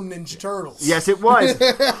 That was from Ninja Turtles. Yes, it was.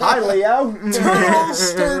 Hi, Leo.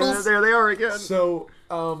 Turtles. There they are again. So,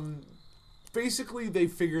 basically, they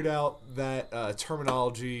figured out that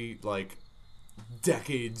terminology like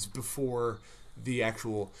decades before the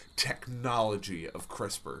actual technology of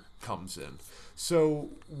CRISPR comes in. So,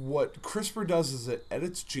 what CRISPR does is it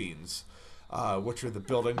edits genes, which are the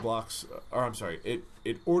building blocks. Or I'm sorry,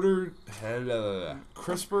 it ordered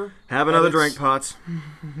CRISPR. Have another edits- drink, Potts.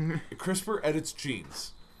 CRISPR edits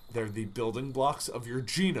genes. They're the building blocks of your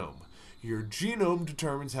genome. Your genome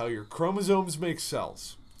determines how your chromosomes make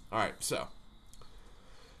cells. Alright, so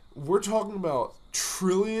we're talking about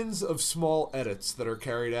trillions of small edits that are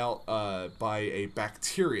carried out by a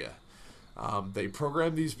bacteria. They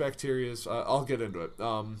program these bacteria. I'll get into it.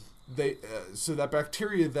 So that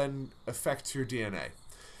bacteria then affects your DNA.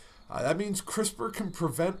 That means CRISPR can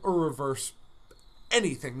prevent or reverse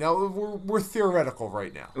anything. Now, we're theoretical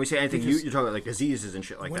right now. When we say anything, you're talking about like diseases and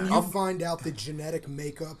shit like When that. you find out the genetic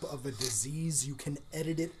makeup of a disease, you can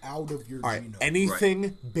edit it out of your All right, genome.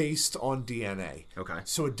 anything based on DNA. Okay.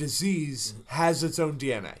 So a disease has its own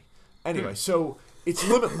DNA. Anyway, so it's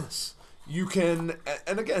limitless. You can,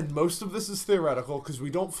 and again, most of this is theoretical because we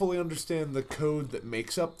don't fully understand the code that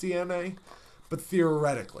makes up DNA, but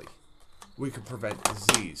theoretically, we could prevent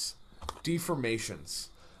disease, deformations,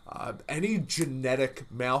 any genetic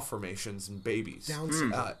malformations in babies. Down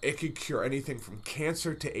syndrome. It could cure anything from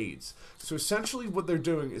cancer to AIDS. So essentially what they're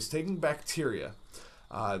doing is taking bacteria,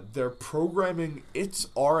 they're programming its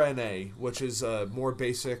RNA, which is a more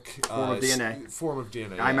basic Form of DNA. Form of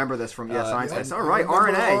DNA. I remember this from science. yep. Test. All right, I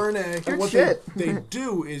remember RNA. RNA. Good And what shit. they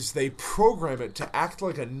do is they program it to act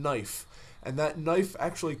like a knife. And that knife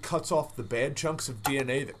actually cuts off the bad chunks of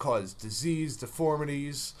DNA that cause disease,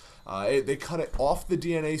 deformities. They cut it off the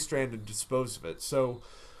DNA strand and dispose of it. So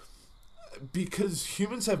because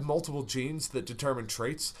humans have multiple genes that determine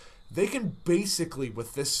traits, they can basically,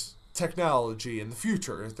 with this technology in the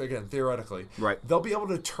future, again, theoretically, Right. they'll be able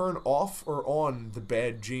to turn off or on the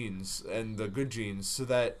bad genes and the good genes so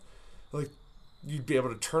that, like, you'd be able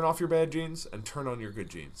to turn off your bad genes and turn on your good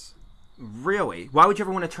genes. Really? Why would you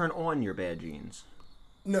ever want to turn on your bad genes?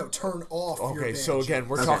 No, turn off your Okay, bad so again, genes.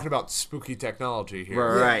 we're talking about spooky technology here.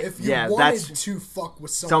 Right. Yeah, Right. if you Yeah, wanted that's to fuck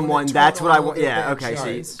with someone. and That's turn what I on want. their Yeah. bad Okay.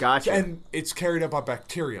 genes. See, gotcha. And it's carried out by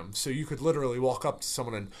bacterium, so you could literally walk up to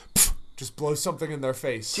someone and just blow something in their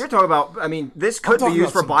face. You're talking about. I mean, this could be talking used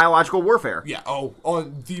about for some- biological warfare. Yeah,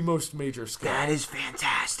 on the most major scale. That is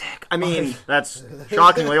fantastic. I mean, that's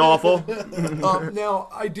shockingly awful. Now,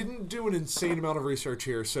 I didn't do an insane amount of research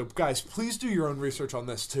here, so guys, please do your own research on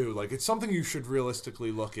this too. Like, it's something you should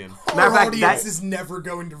realistically look in. Our Matter of fact, audience that- is never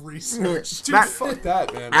going to research. Dude, Matt- fuck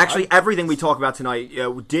that, man. Actually, everything we talk about tonight,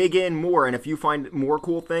 dig in more, and if you find more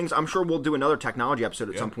cool things, I'm sure we'll do another technology episode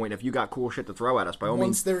at some point. If you got cool shit to throw at us, by all Once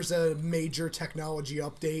means, there's a major technology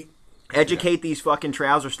update, educate these fucking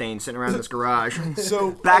trouser stains sitting around this garage.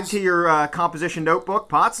 So Back to your composition notebook,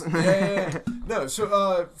 Potts. No,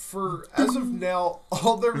 so for as of now,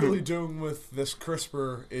 all they're really doing with this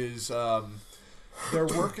CRISPR is they're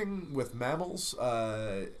working with mammals,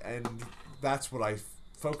 and that's what I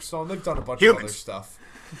focused on. They've done a bunch of other Humans. stuff.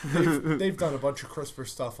 They've done a bunch of CRISPR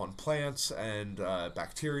stuff on plants and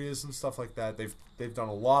bacterias and stuff like that. They've done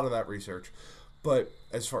a lot of that research. But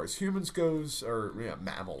as far as humans goes, or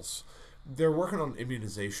mammals, they're working on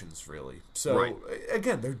immunizations, really. So, Right.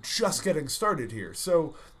 again, they're just getting started here.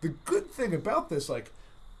 So, the good thing about this, like,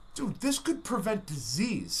 dude, this could prevent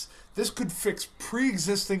disease. This could fix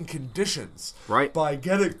pre-existing conditions. Right. By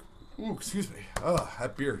getting... Ooh, excuse me.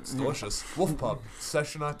 That beer, it's delicious. Wolf Pub,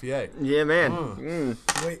 Session IPA. Yeah, man.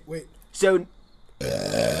 wait. So, There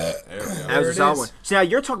we go. that was a it solid is. one. So now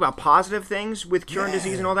you're talking about positive things with curing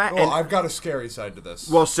disease and all that. Well, and, I've got a scary side to this.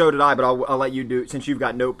 well, so did I, but I'll let you do since you've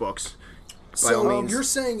got notebooks. By all So means. you're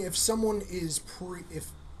saying if someone is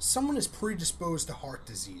predisposed to heart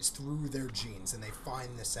disease through their genes and they find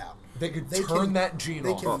this out, They could turn that gene they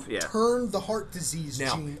off. can Off, yeah. turn the heart disease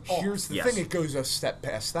Now, gene off. here's the Yes. thing, it goes a step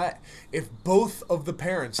past that. If both of the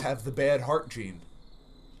parents have the bad heart gene,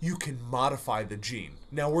 you can modify the gene.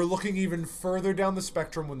 Now, we're looking even further down the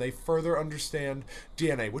spectrum when they further understand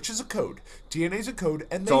DNA, which is a code. DNA is a code,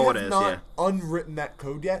 and they all have it is, not yeah. unwritten that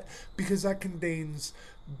code yet because that contains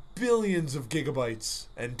billions of gigabytes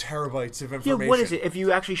and terabytes of Yeah, information. what is it? If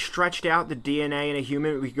you actually stretched out the DNA in a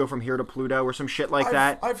human, we could go from here to Pluto or some shit like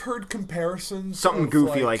that. I've heard comparisons. Something of,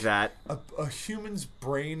 goofy like that. A human's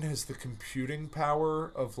brain has the computing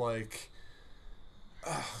power of like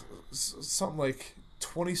something like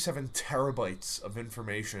 27 terabytes of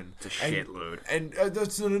information. It's a shitload. And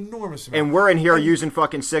that's an enormous amount. And we're in here using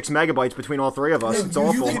fucking 6 megabytes between all three of us. And It's you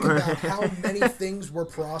awful. think about how many things we're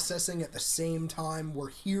processing at the same time. We're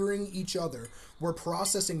hearing each other. We're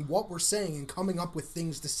processing what we're saying and coming up with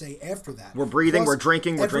things to say after that. We're breathing, we're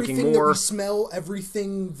drinking, we're drinking everything more. That we smell,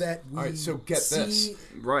 everything that we All right, so get see. this.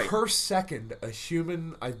 Right. Per second, a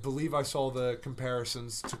human, I believe I saw the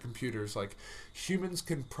comparisons to computers. Like, humans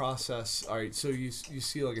can process, all right, so you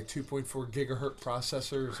see like a 2.4 gigahertz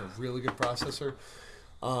processor is a really good processor.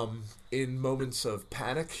 In moments of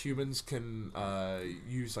panic, humans can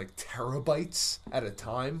use like terabytes at a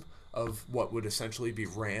time of what would essentially be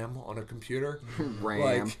RAM on a computer. RAM.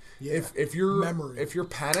 Like, Yeah. if you're Memory. if you're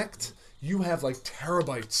panicked, you have like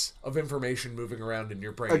terabytes of information moving around in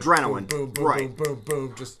your brain. Adrenaline. Boom, boom, boom, Right. boom, boom,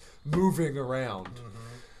 boom, just moving around. Mm-hmm.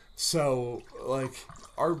 So, like,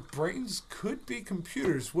 our brains could be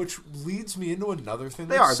computers, which leads me into another thing.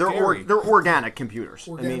 They are. That's They're scary. they're organic computers.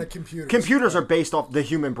 Organic computers. Computers are based off the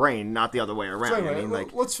human brain, not the other way around. So I anyway, mean,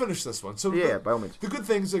 like, let's finish this one. So Yeah, by all means. The good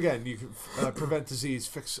things again, you can prevent disease,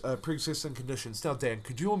 fix pre-existing conditions. Now, Dan,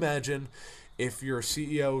 could you imagine if you're a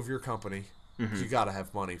CEO of your company? 'Cause you got to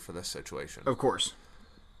have money for this situation. of course.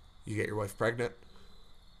 You get your wife pregnant.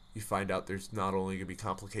 You find out there's not only going to be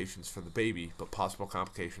complications for the baby, but possible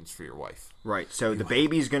complications for your wife. Right. So the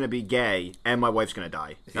baby's going to be gay, and my wife's going to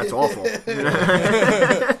die. That's awful.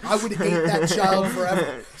 I would hate that child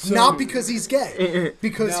forever. Not because he's gay,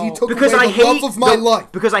 because he Now- took Because away I the hate love of my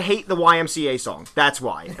life. Because I hate the YMCA song. That's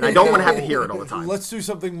why, and I don't want to have to hear it all the time. Let's do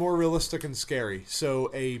something more realistic and scary.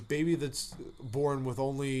 So a baby that's born with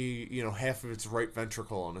only half of its right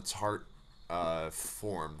ventricle on its heart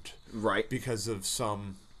formed Right. because of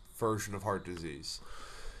some version of heart disease.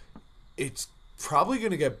 It's probably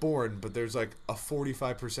going to get born, but there's like a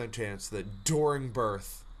 45% chance that during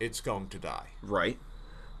birth it's going to die. Right.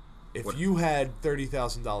 If you had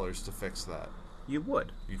 $30,000 to fix that, You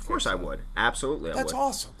would. You'd Of course think I so. would. Absolutely I That's would.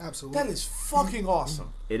 awesome. Absolutely. That is fucking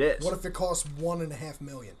awesome. It is. What if it costs $1.5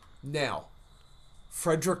 million? Now,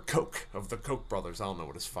 Frederick Koch of the Koch brothers. I don't know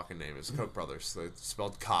what his fucking name is. Koch brothers. They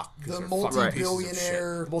spelled cock. 'cause The they're fucking pieces of shit.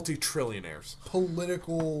 multi-billionaire- multi-trillionaires.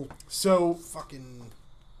 Political So fucking.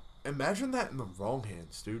 imagine that in the wrong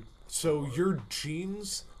hands, dude. So your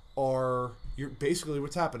genes are basically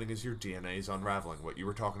what's happening is your DNA is unraveling. What you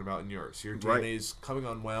were talking about in yours, your Right. DNA is coming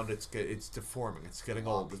unwound. It's deforming. It's getting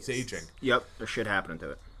old. It's aging. Yep, there's shit happening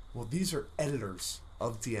to it. Well, these are editors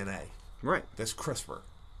of DNA. Right. That's CRISPR.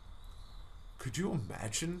 Could you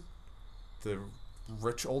imagine the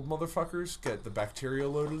rich old motherfuckers get the bacteria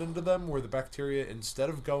loaded into them, where the bacteria, instead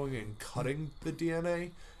of going and cutting the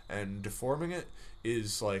DNA and deforming it,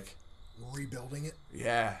 is like, Rebuilding it.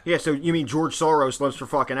 yeah. Yeah, so you mean George Soros lives for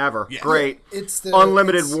fucking ever. Yeah. Great. It's the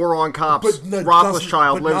Unlimited it's- war on cops. But no,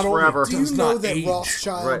 Rothschild doesn't- but lives not only forever. Do does you know not that age.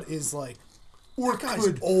 Rothschild Right. is like? Or That guy's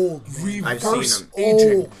could old, man. I've seen reverse him.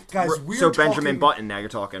 aging. Old. Guys, we're So Benjamin talking, Button now you're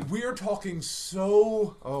talking. We are talking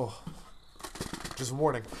so... Oh. Just a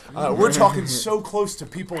warning. We're talking so close to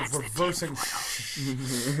people reversing...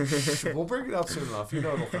 We'll bring it out soon enough. You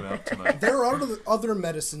know it'll come out tonight. There are other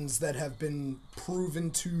medicines that have been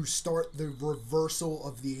proven to start the reversal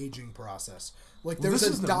of the aging process. Like Well, there's this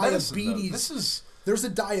a isn't a medicine, though. diabetes. There's a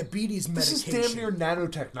diabetes This is medication. damn near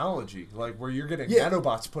nanotechnology, like where you're getting Yeah.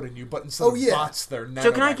 nanobots put in you, but instead Oh, of yeah. bots, they're nanobacteria.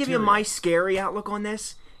 So can I give you my scary outlook on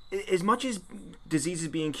this? As much as diseases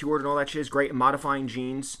being cured and all that shit is great, and modifying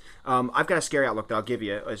genes, I've got a scary outlook that I'll give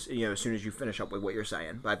you as soon as you finish up with what you're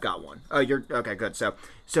saying. I've got one. Oh, you're okay. Good. So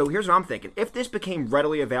here's what I'm thinking. If this became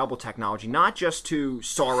readily available technology, not just to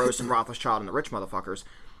Soros and Rothschild and the rich motherfuckers,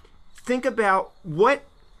 think about what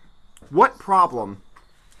problem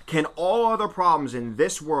can all other problems in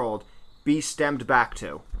this world be stemmed back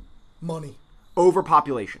to? Money.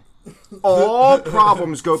 Overpopulation. All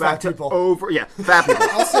problems go back Fat to people. fat people.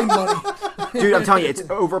 I'll say money. Dude, I'm telling you, it's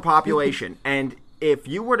overpopulation. And if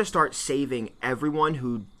you were to start saving everyone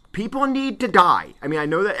who... People need to die. I mean, I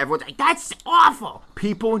know that everyone's like, that's awful.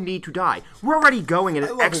 People need to die. We're already going at I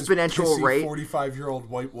an love his exponential pissy rate. 45-year-old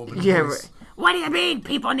white woman. Yeah, voice. right. What do you mean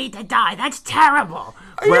people need to die? That's terrible.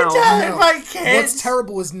 No. my kids? What's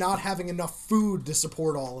terrible is not having enough food to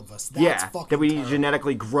support all of us. That's Yeah, fucking that we terrible.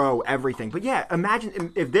 genetically grow everything. But yeah,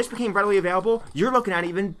 imagine if this became readily available, you're looking at an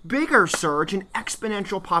even bigger surge in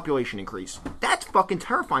exponential population increase. That's fucking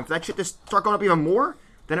terrifying for that shit to start going up even more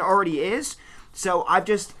than it already is. So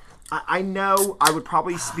I know I would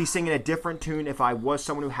probably be singing a different tune if I was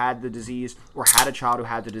someone who had the disease or had a child who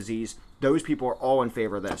had the disease. Those people are all in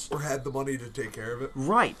favor of this. Or had the money to take care of it.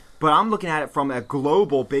 Right. But I'm looking at it from a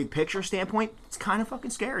global big picture standpoint. It's kind of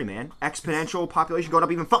fucking scary, man. Exponential population going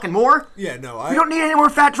up even fucking more. Yeah, no, We don't need any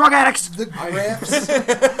more fat drug addicts. The graphs,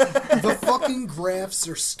 the fucking graphs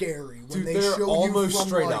are scary when Dude, they they're show almost you from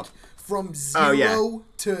straight like up. from 0 Oh, yeah.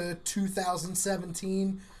 to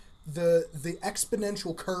 2017. The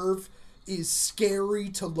exponential curve is scary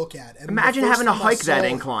to look at. And Imagine the first having to time I hike that saw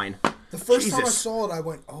it- incline. The first time I Jesus. saw it, I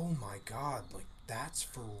went, "Oh my god! Like that's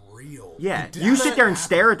for real." Yeah. Did You that sit there and happen?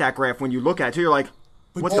 stare at that graph when you look at it, too. You're like,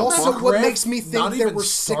 what the also, fuck? what graph makes me think not there even were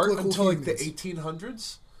start cyclical until like the humans?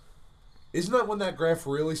 1800s? Isn't that when that graph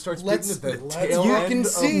really starts Let's- peaking at the let's tail fucking end?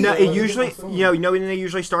 see. Of No, the- it usually, you know when they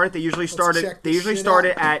usually start it? They usually started, check they this usually shit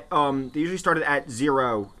started out. at, they usually started at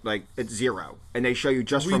 0, like, it's 0. And they show you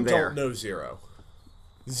just We from there. don't know zero.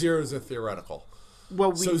 Zero is a theoretical.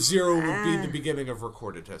 Well, So zero would be the beginning of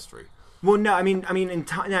recorded history. Well, no, I mean, in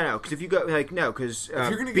time, no, because if you go, like, no, because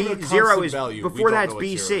you're gonna give it a 0 constant is, value, we before don't that know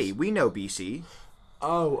it's what zero BC. is. We know BC.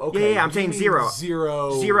 Oh, okay. Yeah, I'm You saying mean zero.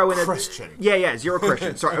 Zero in the Christian. Yeah, 0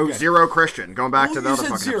 Christian. Sorry, oh, 0 Christian. Going back to the you other said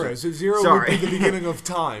fucking zero. episode. So zero Sorry. would be the beginning of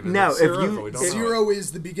time. and No, it's if zero, you- but we don't know. Zero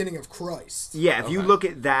is the beginning of Christ. Yeah, if you Okay. look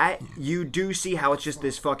at that, you do see how it's just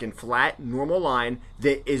this fucking flat, normal line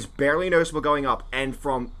that is barely noticeable going up. And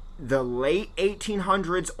from the late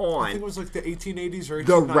 1800s on, I think it was like the 1880s or 1890s.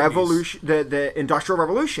 the revolution, the industrial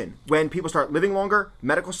revolution, when people start living longer,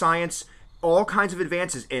 medical science, all kinds of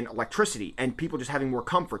advances in electricity, and people just having more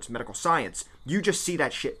comforts, medical science. You just see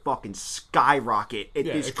that shit fucking skyrocket. It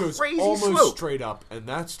Yeah, is it goes crazy almost slope. straight up, and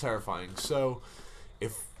that's terrifying. So,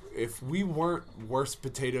 if we weren't worse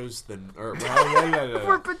potatoes than, or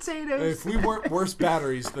For potatoes. if we weren't worse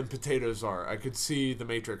batteries than potatoes are, I could see the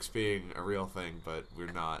Matrix being a real thing, but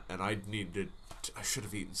we're not. And I should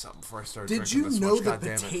have eaten something before I started. Did drinking you this know much, that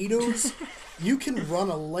goddammit. potatoes? You can run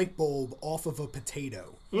a light bulb off of a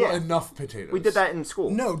potato. Yeah. enough potatoes. We did that in school.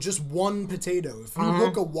 No, just one potato. If you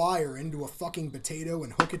hook a wire into a fucking potato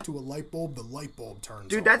and hook it to a light bulb, the light bulb turns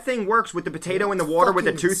Dude, on. that thing works with the potato in the water with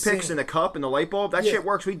the Fucking toothpicks insane. and the cup and the light bulb. That Yeah. shit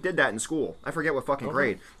works. We did that in school. I forget what fucking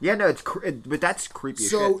grade. Yeah, no, but that's creepy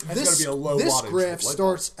as So shit. That's this, gotta be a low this wattage graph light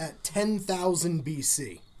bulb. starts at 10,000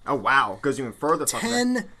 BC. Oh, wow. Goes even further.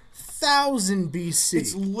 fucking back. 10,000 BC.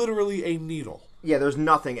 It's literally a needle. Yeah, there's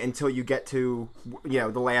nothing until you get to, the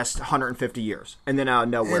last 150 years. And then out of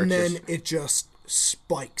nowhere, and it's then it just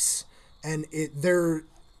spikes. And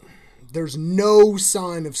there's no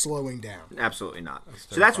sign of slowing down. absolutely not.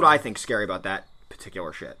 So that's what I think's scary about that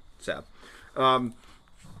particular shit. So,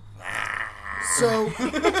 So,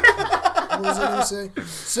 what was I going to say?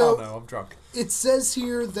 So, Oh no, I'm drunk. it says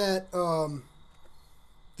here that the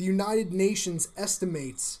United Nations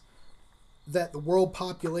estimates that the world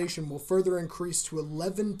population will further increase to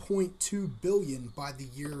 11.2 billion by the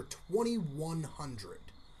year 2100.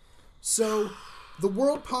 So, the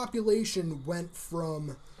world population went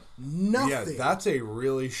from nothing. Yeah, that's a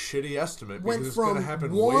really shitty estimate went because it's from going to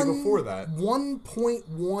happen way before that.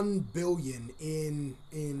 1.1 billion in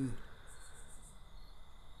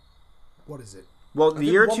what is it? well, the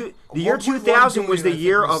year 2000 was the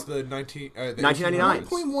year of the 1999.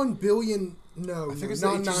 1.1 billion. No, think it's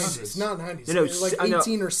not the 90s. 1800s. Not 90s. No, like I know.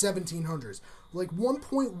 18 or 1700s. Like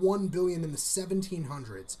 1.1 billion in the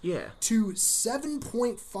 1700s. Yeah. To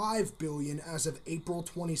 7.5 billion as of April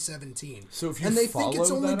 2017. So if you and they think it's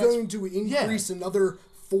follow only that going to increase another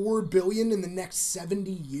 4 billion in the next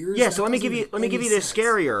 70 years. Yeah, That so let me doesn't give you make any the sense.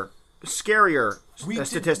 scarier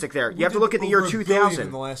statistic there. You have to look at the year over $1 billion 2000.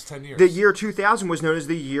 in the last 10 years. The year 2000 was known as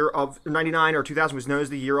the year of 99 or 2000 was known as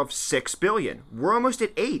the year of 6 billion. We're almost at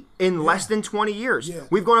 8 in less than 20 years. Yeah.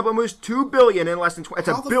 We've gone up almost 2 billion in less than 20. It's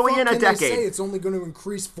How a the billion fuck a can they say decade. it's only going to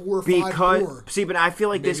increase 4 or 5 Because more? see, but I feel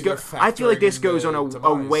like Maybe this they're goes. I feel like this factoring goes in on the a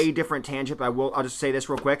demise. way different tangent. But I'll just say this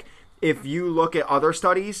real quick. If you look at other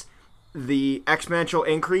studies, the exponential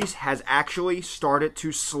increase has actually started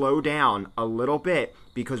to slow down a little bit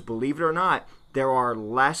because, believe it or not, there are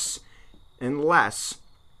less and less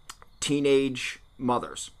teenage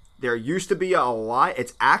mothers. There used to be a lot.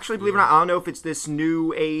 It's actually, believe it or not, I don't know if it's this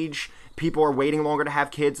new age. People are waiting longer to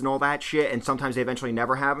have kids and all that shit, and sometimes they eventually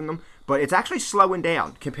never have them. But it's actually slowing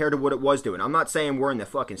down compared to what it was doing. I'm not saying we're in the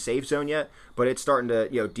fucking safe zone yet, but it's starting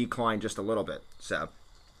to decline just a little bit. So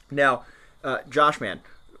now, Josh, man,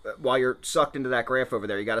 while you're sucked into that graph over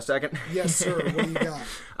there, you got a second? Yes, sir. What do you got?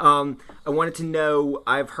 I wanted to know.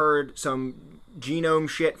 I've heard some genome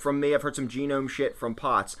shit from me. I've heard some genome shit from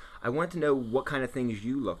Potts. I wanted to know what kind of things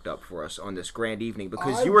you looked up for us on this grand evening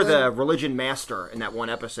because you were the religion master in that one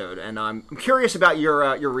episode, and I'm curious about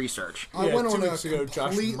your research. I went 2 on a weeks ago, Josh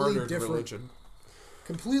completely murdered different, religion.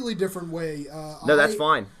 completely different way. No, that's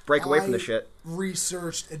fine. Break away from the shit.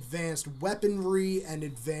 Researched advanced weaponry and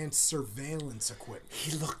advanced surveillance equipment.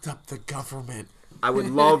 He looked up the government. I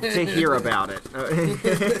would love to hear about it.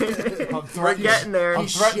 We're getting there.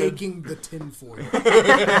 He's shaking the tinfoil.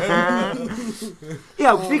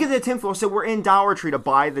 Yeah, speaking of the tinfoil, so we're in Dollar Tree to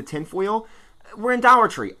buy the tinfoil. We're in Dollar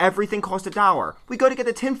Tree. Everything costs $1. We go to get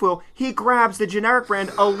the tinfoil. He grabs the generic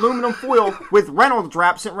brand aluminum foil with Reynolds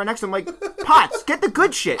wrap sitting right next to him. Like, Potts, get the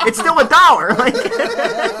good shit. It's still $1. Like,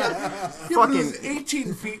 Fucking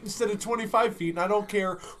 18 feet instead of 25 feet, and I don't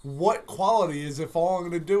care what quality is if all I'm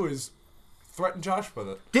going to do is threaten Josh with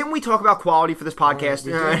it. didn't we talk about quality for this podcast?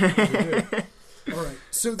 We did. All right,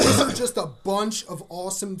 so these are just a bunch of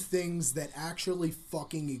awesome things that actually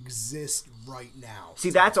fucking exist right now. See,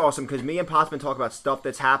 that's awesome because me and Potts been talking about stuff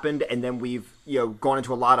that's happened, and then we've gone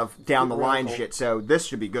into a lot of down the line shit. So this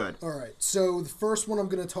should be good. All right, so the first one I'm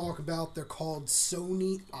going to talk about, they're called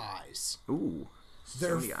Sony Eyes. Ooh,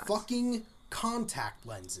 They're Sony Eyes. fucking contact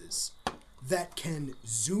lenses that can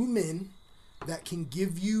zoom in, that can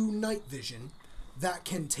give you night vision, that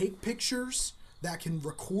can take pictures, that can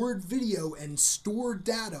record video and store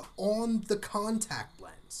data on the contact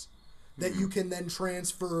lens that you can then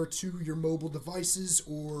transfer to your mobile devices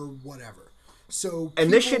or whatever. So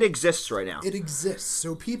And this shit exists right now. It exists.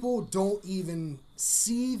 So people don't even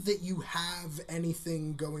see that you have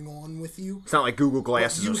anything going on with you. It's not like Google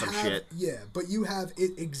Glasses You or some have- shit. Yeah, but you have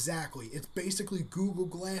it exactly. It's basically Google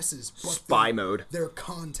Glasses, but Spy mode. They're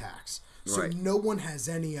contacts. So Right. no one has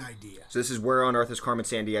any idea. So this is Where on Earth is Carmen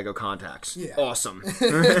Sandiego contacts. Yeah. Awesome.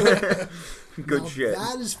 Good Now, shit.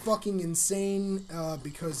 That is fucking insane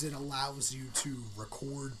because it allows you to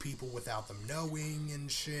record people without them knowing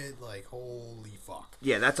and shit. Like, holy fuck.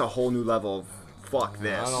 Yeah, that's a whole new level of fuck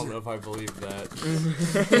this. I don't know if I believe that.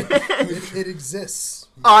 It exists.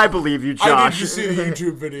 I believe you, I Josh. need to see the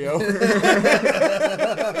YouTube video.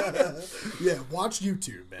 Yeah, watch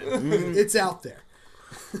YouTube, man. It's out there.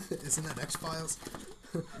 Isn't that X-Files?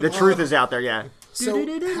 The truth is out there, yeah. So,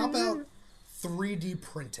 how about 3D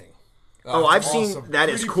printing? Oh, I've That's seen awesome. that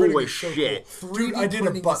is 3D cool printing as so shit. cool. Dude, I did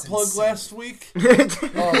a 3D butt printing plug is last week.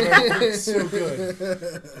 Oh, man, it's so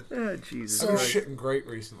good. Oh, Jesus I've been Christ. shitting great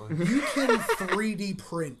recently. You can 3D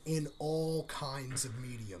print in all kinds of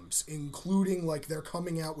mediums, including, like, they're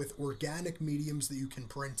coming out with organic mediums that you can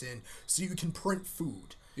print in, so you can print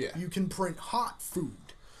food. Yeah. You can print hot food,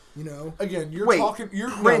 you know? Again, you're Wait, talking.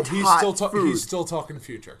 print He's hot still food. he's still talking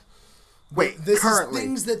future. Wait, This currently. is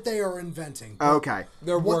things that they are inventing. But Okay.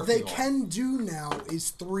 They're what they working on. can do now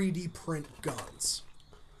is 3D print guns.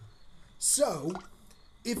 So,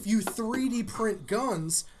 if you 3D print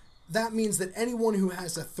guns, that means that anyone who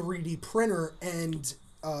has a 3D printer and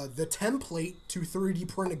the template to 3D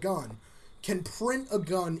print a gun can print a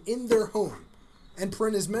gun in their home and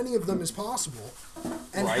print as many of them as possible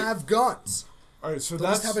and Right. have guns. All right, so They'll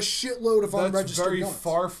just that's have a shitload of that's unregistered very guns.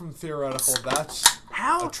 far from theoretical. That's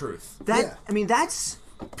How? a truth. That Yeah. I mean, that's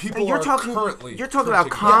People you're are talking. currently You're talking about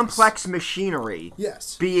printing guns. complex machinery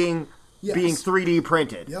Yes. being Yes. 3D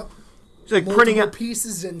printed. Yep. It's like Multiple printing a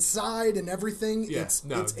pieces inside and everything. Yeah, It's,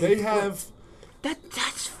 no, it's a they print. have.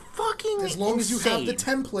 that's fucking As long as you have the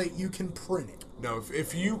insane. template, you can print it. No,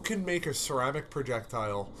 if you can make a ceramic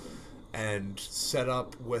projectile and set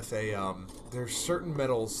up with a there's certain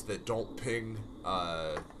metals that don't ping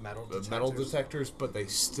metal detectors, but they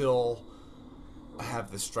still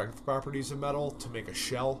have the strength properties of metal to make a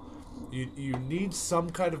shell. You need some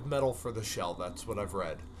kind of metal for the shell. That's what I've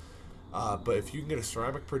read. But if you can get a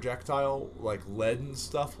ceramic projectile, like lead and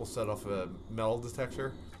stuff, will set off a metal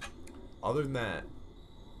detector. Other than that,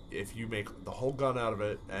 if you make the whole gun out of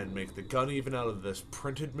it and make the gun even out of this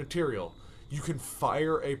printed material, you can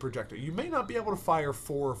fire a projectile. You may not be able to fire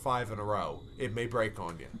 4 or 5 in a row. It may break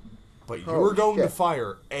on you. But you're going to shit.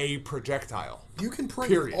 fire a projectile. You can print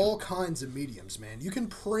Period. in all kinds of mediums, man. You can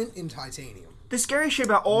print in titanium. The scary shit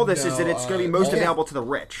about all this is that it's going to be most yeah. available to the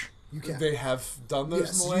rich. You can. They have done those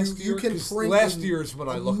Yes, in the last you year. can 'Cause print last in year is when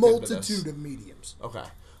I a looked into this. multitude of mediums. Okay.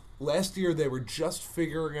 Last year they were just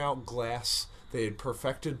figuring out glass. They had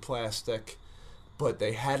perfected plastic, but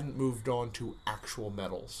they hadn't moved on to actual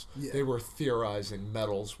metals. Yeah. They were theorizing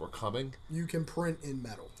metals were coming. You can print in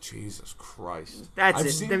metal. Jesus Christ. That's I've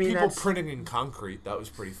it. seen I mean, people that's- printing in concrete. That was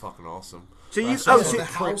pretty fucking awesome. So you- Last year oh, I so- saw the them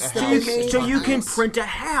print house a that house. they So made? you can House. print a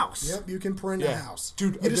house. Yep, you can print a Yeah. house.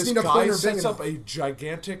 Dude, you just this need a guy printer big sets enough. up a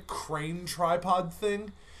gigantic crane tripod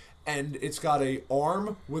thing, and it's got a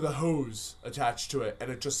arm with a hose attached to it,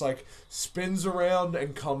 and it just like spins around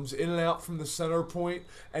and comes in and out from the center point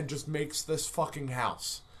and just makes this fucking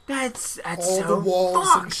house. That's all so the walls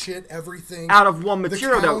fucked. and shit, everything. Out of one The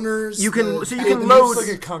material, though. counters, You can the so you can It load looks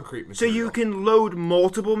like a concrete so material. you can load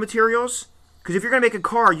multiple materials. Because if you're gonna make a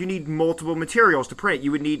car, you need multiple materials to print it.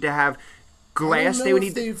 You would need to have I glass. don't They know would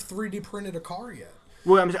if need. they've 3D printed a car yet.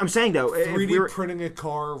 Well, I'm saying though, if 3D we were- printing a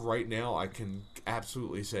car right now, I can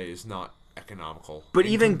absolutely say is not economical. but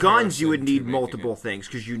in even guns, you would comparison to need making multiple it. things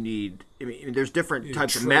because you need. I mean, there's different need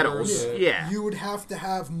types of triggers, metals. yeah. Yeah. You would have to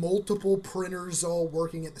have multiple printers all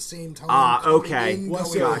working at the same time. Ah, coming okay. in, Well,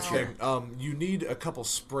 that's going the other out. thing. You need a couple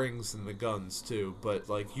springs in the guns too, but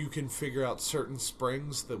like you can figure out certain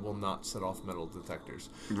springs that will not set off metal detectors.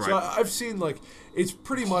 Right. So I've seen like it's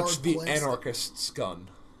pretty much Hard the plastic. anarchist's gun.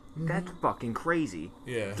 That's fucking crazy.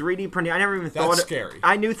 Yeah. 3D printing. I never even That's thought. scary.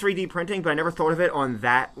 I knew 3D printing, but I never thought of it on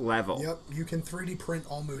that level. Yep, you can 3D print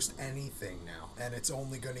almost anything now, and it's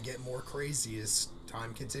only going to get more crazy as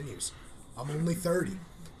time continues. I'm only 30.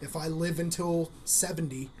 If I live until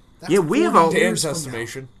 70, that's Yeah, we have 40 a- years Dan's from now.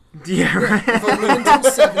 estimation. Yeah. Right. If I live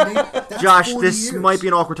until 70, that's Josh, 40 this years. might be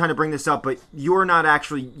an awkward time to bring this up, but you're not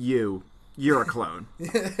actually you. You're a clone.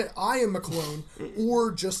 I am a clone,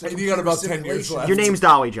 or just a And you got about 10 years simulation. left. Your name's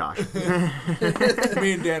Dolly, Josh.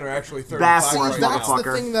 Me and Dan are actually 35 Bass right Force, now. That's the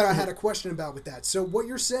motherfucker. thing that I had a question about with that. So what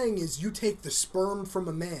you're saying is you take the sperm from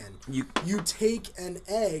a man, You- take an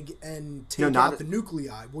egg and take No, not out the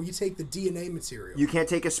nuclei. Well, you take the DNA material. You can't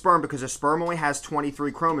take a sperm because a sperm only has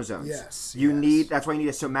 23 chromosomes. Yes, You yes. need. That's why you need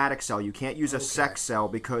a somatic cell. You can't use a sex cell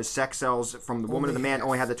because sex cells from the woman and the man half.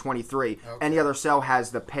 only have the 23. Any other cell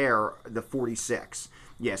has the pair, the 46.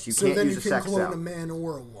 Yes, you so can't then use you a can sex clone cell. a man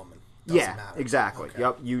or a woman. doesn't matter. exactly. Okay.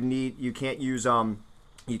 Yep.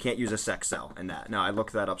 You can't use a sex cell in that. No, I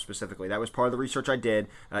looked that up specifically. That was part of the research I did,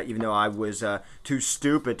 even though I was too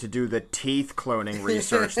stupid to do the teeth cloning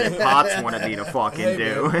research that Pops wanted me to fucking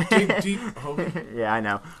do. Man, dig deep, homie. Yeah, I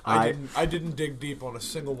know. I didn't dig deep on a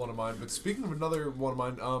single one of mine, but speaking of another one of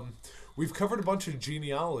mine, we've covered a bunch of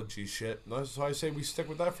genealogy shit. That's why I say we stick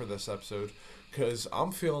with that for this episode, because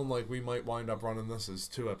I'm feeling like we might wind up running this as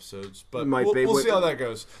 2 episodes, but we'll see how that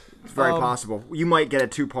goes. It's very possible. You might get a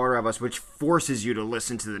 2-parter of us, which forces you to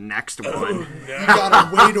listen to the next one. You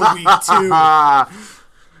gotta wait a week too.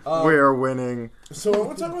 We're winning. So I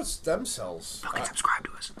want to talk about stem cells. Fucking subscribe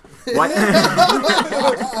to us. What?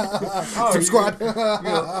 Subscribe. You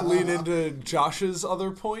know, lean into Josh's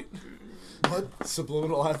other point. What?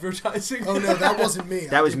 Subliminal advertising. Oh no, that wasn't me.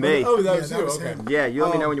 That was me. Oh, that Yeah, was that you. was Okay. him. Yeah, you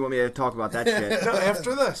let me know when you want me to talk about that shit. No,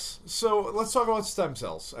 after this. So let's talk about stem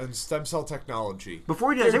cells and stem cell technology. Before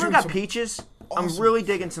we do, has They're anyone doing got some peaches? I'm awesome- really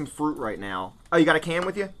digging some fruit right now. Oh, you got a can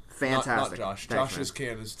with you? Not Fantastic. Josh. Thanks, Josh's man.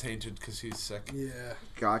 can is tainted because he's sick. Yeah,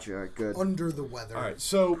 Gotcha. Good. under the weather. All right.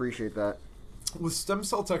 So Appreciate that. with stem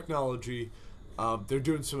cell technology, they're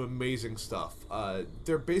doing some amazing stuff.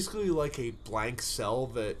 They're basically like a blank cell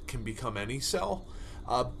that can become any cell,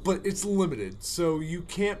 but it's limited. So you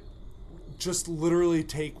can't just literally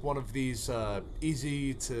take one of these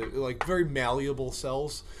easy to, like, very malleable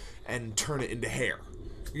cells and turn it into hair.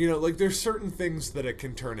 You know, like, there's certain things that it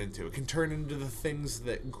can turn into. It can turn into the things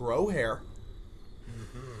that grow hair,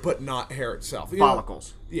 but not hair itself. You know?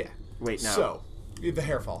 Follicles. Yeah. Wait, no. So, the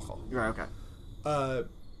hair follicle. Right, okay.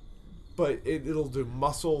 But it'll do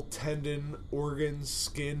muscle, tendon, organs,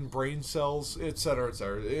 skin, brain cells, etc.,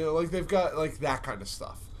 etc. You know, like, they've got, like, that kind of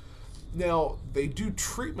stuff. Now, they do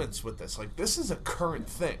treatments with this. Like, this is a current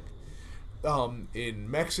thing. In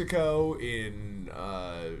Mexico, in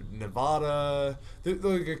Nevada, there's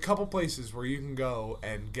like a couple places where you can go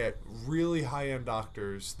and get really high-end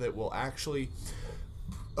doctors that will actually...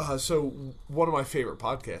 so, one of my favorite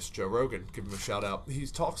podcasts, Joe Rogan, give him a shout-out. He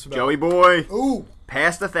talks about... Joey boy. Ooh,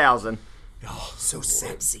 Past 1,000. so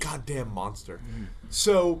sexy. Goddamn monster.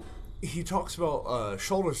 So he talks about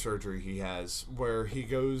shoulder surgery he has, where he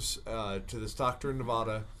goes to this doctor in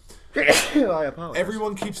Nevada. I apologize.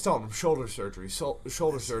 Everyone keeps telling him shoulder surgery,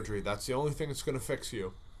 shoulder surgery. That's the only thing that's going to fix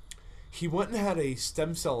you. He went and had a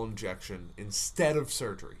stem cell injection instead of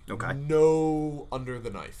surgery. Okay. No under the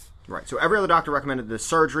knife. Right. So every other doctor recommended the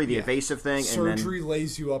surgery, the Yeah. invasive thing, Surgery and then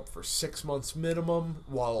lays you up for 6 months minimum,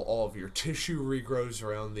 while all of your tissue regrows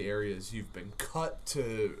around the areas you've been cut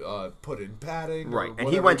to put in padding. or right. And he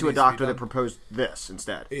whatever went to a needs be doctor that done. proposed this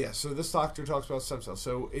instead. Yeah, so this doctor talks about stem cells.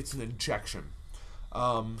 So it's an injection.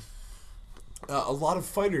 A lot of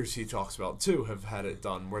fighters he talks about, too, have had it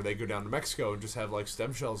done, where they go down to Mexico and just have, like,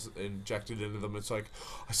 stem cells injected into them. It's like,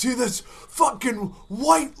 I see this fucking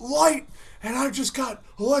white light, and I just got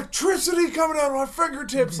electricity coming out of my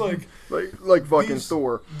fingertips. Like fucking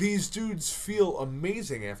Thor. These dudes feel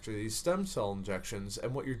amazing after these stem cell injections,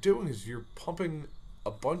 and what you're doing is you're pumping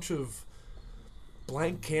a bunch of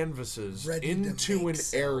blank canvases Ready to into make an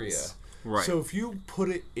cells. area. Right. So if you put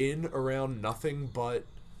it in around nothing but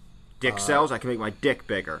Dick cells, I can make my dick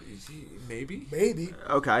bigger. maybe. Maybe.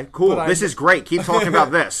 Okay, cool. But This I- is great. Keep talking about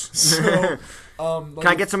this. So, Can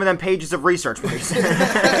I get some of them pages of research, please?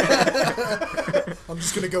 I'm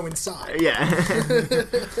just gonna go inside. Yeah.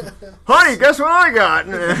 Honey, guess what I got?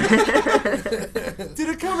 did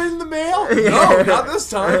it come in the mail? No, not this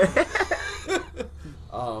time.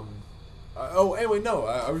 Anyway, no.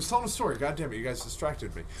 I was telling a story. God damn it, you guys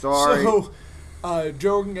distracted me. Sorry. So,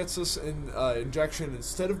 Joe Rogan gets this injection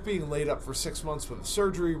instead of being laid up for 6 months with a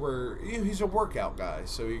surgery where he's a workout guy,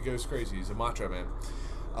 so he goes crazy. He's a macho man.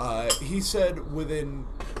 He said within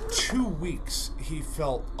 2 weeks he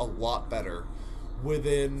felt a lot better.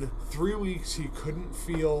 Within 3 weeks he couldn't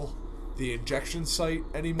feel the injection site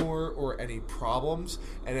anymore or any problems,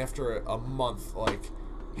 and after a month, like,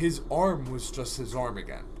 his arm was just his arm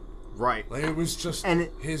again. Right. Like, it was just And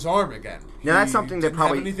his arm again. Now, that's He something that didn't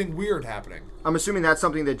probably- have anything weird happening. I'm assuming that's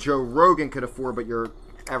something that Joe Rogan could afford, but your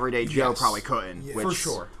everyday Joe Yes. probably couldn't. Yeah. Which, For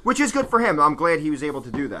sure. Which is good for him. I'm glad he was able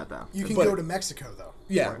to do that, though. You can But- go to Mexico though.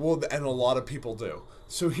 Yeah, well, and a lot of people do.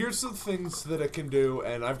 So here's the things that it can do,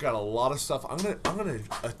 and I've got a lot of stuff. I'm gonna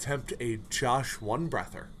attempt a Josh one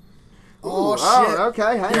breather. Oh oh, shit.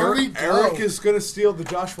 okay, hang Here on. we go. Eric is gonna steal the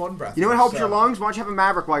Josh one breath. You know what helps your lungs? Why don't you have a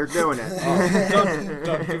Maverick while you're doing it?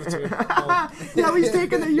 Done, give it to me. Yeah, he's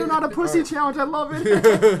taking the "You're Not a Pussy" challenge. I love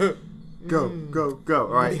it. Go. All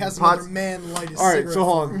right. He has Pots- another man light his All right, cigarette. so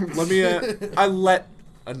hold on. Let me. I let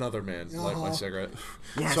another man light my cigarette.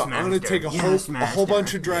 Yes, So I'm going to master. take a Yes, whole bunch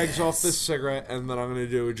master. of drags off this cigarette, and then I'm going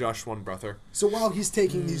to do a Josh One Breather. So while he's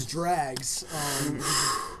taking these drags,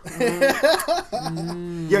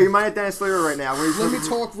 Yo, you might have Dennis Leary right now. let me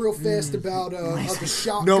talk real fast about the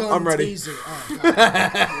shotgun Nope, I'm ready. taser. Oh, God.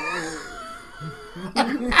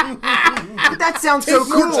 That sounds Take so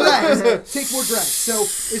more cool. drags. Take more drags. So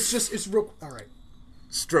it's real. All right.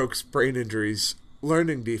 Strokes, brain injuries,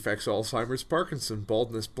 learning defects, Alzheimer's, Parkinson,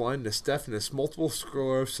 baldness, blindness, deafness, multiple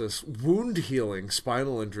sclerosis, wound healing,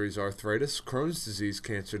 spinal injuries, arthritis, Crohn's disease,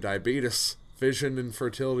 cancer, diabetes, vision,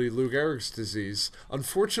 infertility, Lou Gehrig's disease.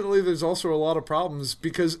 Unfortunately, there's also a lot of problems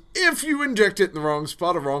because if you inject it in the wrong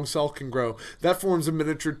spot, a wrong cell can grow. That forms a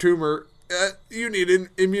miniature tumor. You need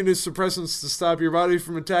immunosuppressants to stop your body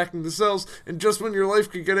from attacking the cells, and just when your life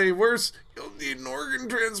could get any worse, you'll need an organ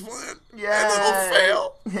transplant. Yeah. And it'll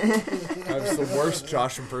fail. That's the worst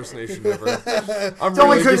Josh impersonation ever. I'm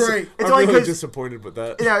only really, 'cause- dis- it's I'm only really 'cause- disappointed with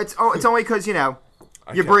that. You know, it's only because, you can't-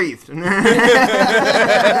 breathed.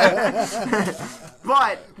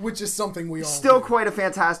 But Which is something we all still do. quite a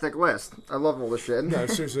fantastic list. I love all this shit. No,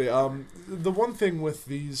 seriously. The one thing with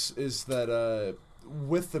these is that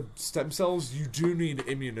with the stem cells, you do need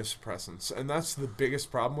immunosuppressants, and that's the biggest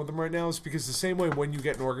problem with them right now. Is because the same way when you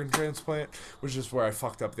get an organ transplant, which is where I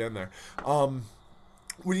fucked up then there.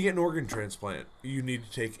 When you get an organ transplant, you need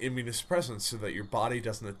to take immunosuppressants so that your body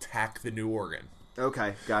doesn't attack the new organ.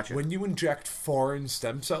 Okay, gotcha. When you inject foreign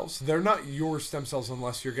stem cells, they're not your stem cells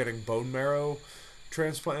unless you're getting bone marrow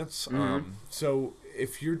transplants. So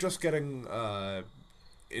if you're just getting an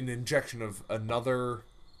injection of another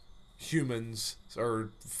human's or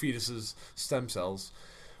fetus's stem cells,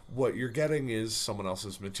 what you're getting is someone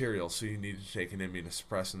else's material. So you need to take an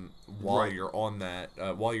immunosuppressant while Right. you're on that,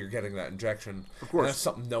 while you're getting that injection. Of course. And that's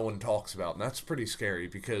something no one talks about, and that's pretty scary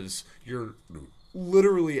because you're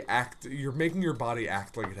literally you're making your body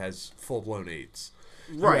act like it has full-blown AIDS.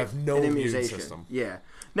 Right. You have no an immune immunization. system. Yeah.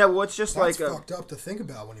 No, well, it's just That's like fucked up to think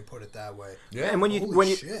about when you put it that way. Yeah. and when you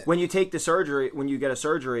Holy shit. when you take the surgery, when you get a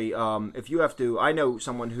surgery, if you have to, I know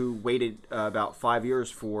someone who waited about 5 years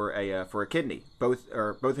for a kidney. Both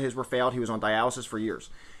of his were failed. He was on dialysis for years.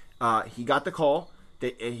 He got the call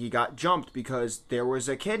that he got jumped because there was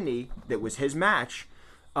a kidney that was his match,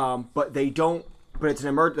 but they don't. But it's an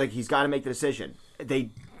emergency. Like he's got to make the decision. They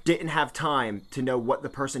didn't have time to know what the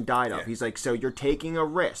person died of. Yeah. He's like, so you're taking a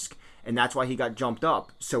risk. And that's why he got jumped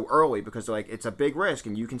up so early because like it's a big risk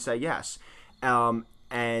and you can say yes. And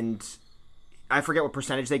I forget what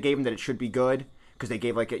percentage they gave him that it should be good because they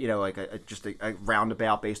gave like a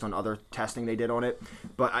roundabout based on other testing they did on it.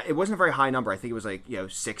 But it wasn't a very high number. I think it was like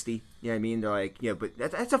 60. You know what I mean? They're like but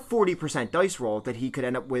that's a 40% dice roll that he could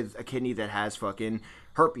end up with a kidney that has fucking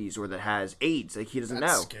herpes or that has AIDS. Like he doesn't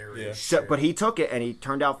That's know. scary. Yeah. So, but he took it and he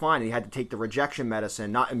turned out fine. And he had to take the rejection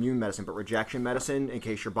medicine, not immune medicine, but rejection medicine in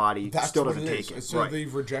case your body That's still what doesn't it take is. it. So Right. the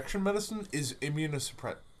rejection medicine is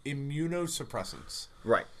immunosuppressants.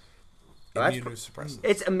 Right. That's Immunosuppressants.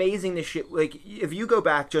 It's amazing this shit. Like, if you go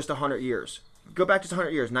back just 100 years,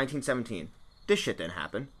 1917, this shit didn't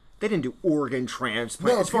happen. They didn't do organ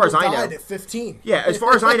transplant. No, as far as I people know. died at 15. Yeah, as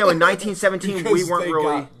far as I know, in 1917, Because we weren't they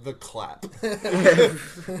really. got the clap.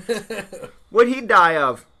 What'd he die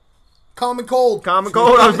of? Common cold. Common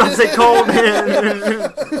cold? I was about to say cold.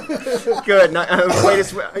 Good. No, I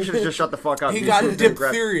should have just shut the fuck up. He You got should've been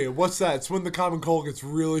diphtheria. What's that? It's when the common cold gets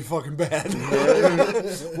really fucking bad.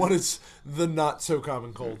 What is the not so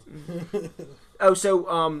common cold? Oh,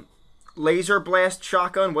 so laser blast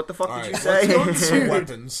shotgun. What the fuck did you Let's say? go into some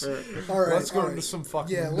weapons. All right. Let's go all into right. some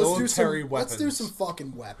fucking Yeah, military let's do weapons. some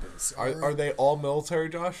fucking weapons. Are they all military,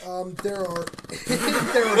 Josh? There are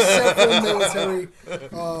there are several military.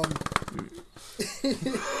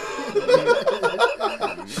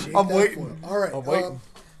 I'm waiting. All right. I'm waiting.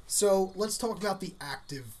 So let's talk about the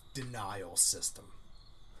active denial system.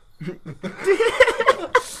 All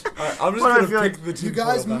right, I'm just Well, I gonna feel pick like the You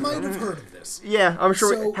guys tinfoil back might up. have heard of this. Yeah, I'm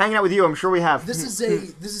sure. So- Hanging out with you, I'm sure we have. This is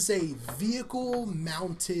a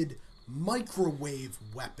vehicle-mounted microwave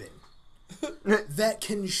weapon that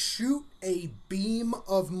can shoot a beam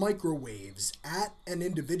of microwaves at an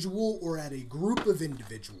individual or at a group of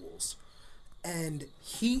individuals and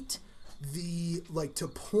heat the to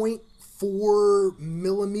 0.4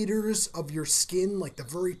 millimeters of your skin, like the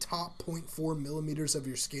very top 0.4 millimeters of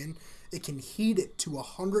your skin. It can heat it to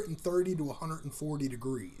 130 to 140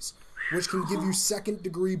 degrees, which can give you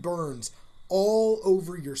second-degree burns all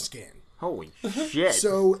over your skin. Holy shit.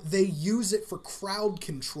 So they use it for crowd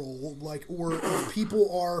control, like, or if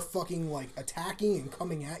people are fucking, like, attacking and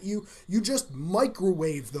coming at you, you just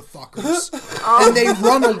microwave the fuckers, and they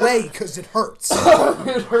run away because it hurts.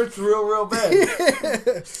 It hurts real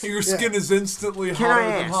bad. Your skin is instantly Can I hotter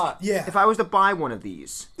than ask, hot. Yeah. if I was to buy one of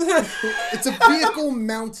these, It's a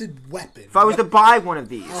vehicle-mounted weapon. if I was to buy one of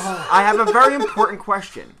these, I have a very important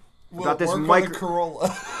question Will about it this work on a micro.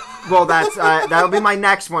 Corolla? Well, that'll be my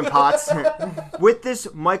next one, Potts. With this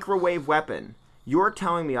microwave weapon, you're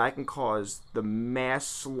telling me I can cause the mass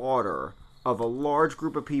slaughter of a large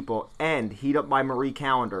group of people and heat up my Marie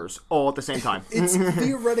calendars all at the same time. It's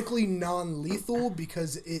theoretically non-lethal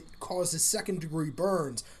because it causes second-degree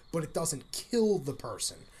burns, but it doesn't kill the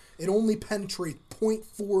person. It only penetrates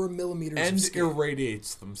 0.4 millimeters And of skin.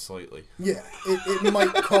 irradiates them slightly. Yeah, it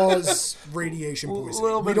might cause radiation A poisoning.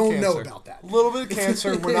 little We bit of don't know cancer. about that. A little bit of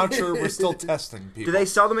cancer. We're not sure. We're still testing people. Do they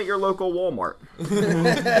sell them at your local Walmart?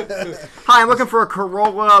 Hi, I'm looking for a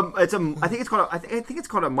Corolla. I think it's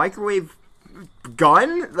called a microwave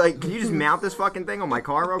gun. Like, can you just mount this fucking thing on my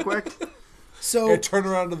car real quick? So, Yeah, turn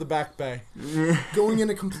around to the back bay. going in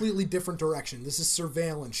a completely different direction. This is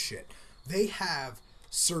surveillance shit. They have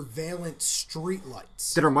surveillance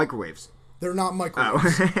streetlights. That are microwaves. They're not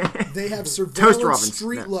microwaves. They have Toaster surveillance ovens.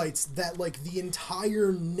 streetlights that, like, the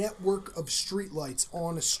entire network of streetlights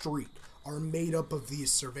on a street are made up of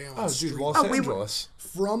these Oh, surveillance dude, streetlights. Los Angeles.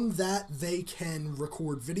 From that, they can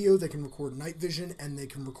record video, they can record night vision, and they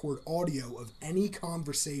can record audio of any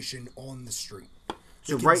conversation on the street.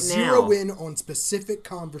 They So can right zero now- in on specific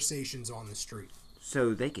conversations on the street.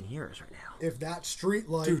 So they can hear us right now. If that street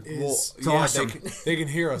light Dude, is... well, yeah, awesome. they can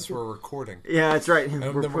hear us. We're recording. Yeah, that's right. And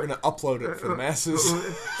then we're going to upload it for the masses.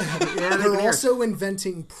 Yeah, they can They're hear us. also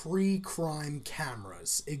inventing pre-crime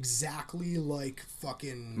cameras, exactly like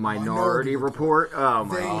fucking Minority Report. Oh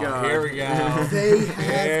my They- god. Here we go. They have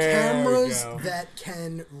There we cameras go. that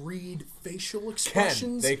can read facial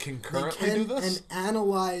expressions. They can currently do this? And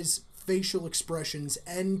analyze facial expressions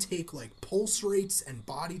and take like pulse rates and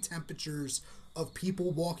body temperatures of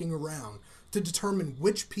people walking around to determine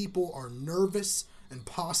which people are nervous and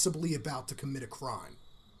possibly about to commit a crime.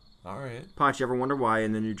 All right. Potts, you ever wonder why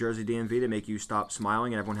in the New Jersey DMV they make you stop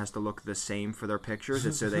smiling and everyone has to look the same for their pictures?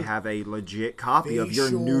 It's so they have a legit copy of your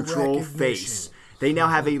Facial neutral recognition. face. They now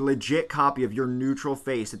have a legit copy of your neutral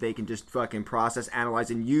face that they can just fucking process,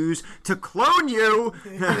 analyze, and use to clone you.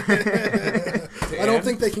 I don't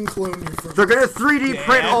think they can clone you from. They're gonna 3D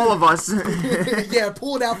print all of us. Yeah,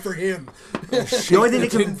 pull it out for him. The only thing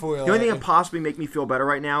that can, Tinfoil the only thing at that possibly make me feel better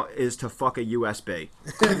right now is to fuck a USB.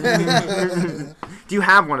 Do you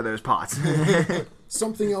have one of those pots?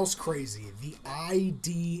 Something else crazy: the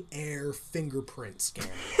ID Air fingerprint scanner.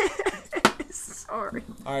 Sorry.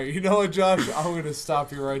 All right. You know what, Josh? I'm going to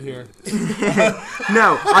stop you right here.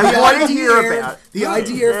 No, I want to hear about. The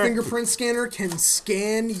ID Air fingerprint scanner can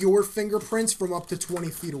scan your fingerprints from up to 20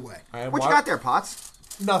 feet away. All right, What you got there, Potts?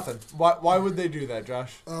 Nothing. Why would they do that,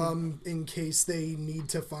 Josh? In case they need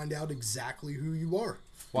to find out exactly who you are.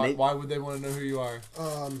 Why would they want to know who you are?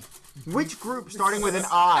 Which group, starting with an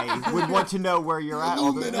I, would want to know where you're at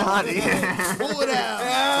all the time? Pull it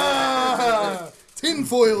out!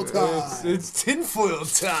 Tinfoil time! It's tinfoil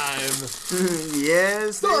time.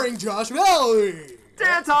 Yes. Starring Josh Valerie!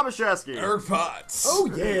 Dan Tomaszewski. Eric Potts. Oh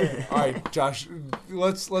yeah! All right, Josh.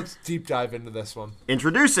 Let's deep dive into this one.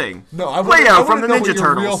 Introducing No, I Leo wanna from the know Ninja what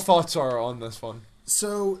your real Turtles. thoughts are on this one.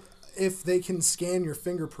 So, if they can scan your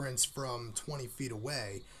fingerprints from 20 feet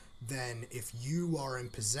away, then if you are in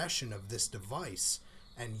possession of this device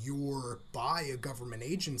and you're by a government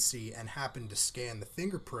agency and happen to scan the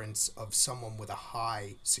fingerprints of someone with a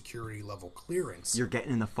high security level clearance, You're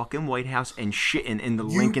getting in the fucking White House and shitting in the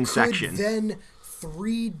you Lincoln could section. then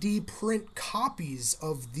 3D print copies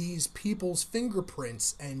of these people's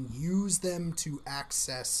fingerprints and use them to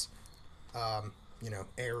access,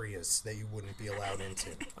 areas that you wouldn't be allowed into.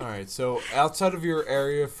 All right, so outside of your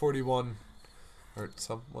Area 41, or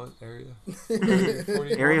somewhat area? Area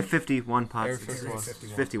 41? Area 51, Potts. Area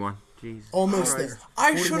 51. 51. Jeez. Almost Christ. there.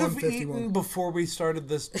 I should 41, have 51. eaten before we started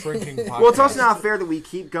this drinking podcast. Well, it's also not fair that we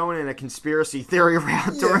keep going in a conspiracy theory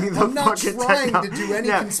route during the I'm not fucking trying techno- to do any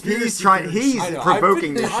Yeah, conspiracy He's trying. theories. He's I know,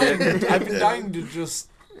 provoking this shit. I've been dying to just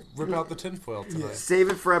rip out the tinfoil tonight. Save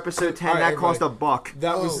it for episode 10. All right, That cost everybody.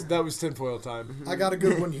 $1. That was tinfoil time. I got a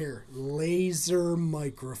good one here. Laser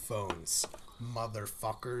microphones.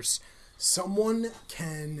 Motherfuckers. Someone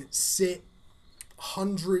can sit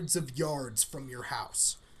hundreds of yards from your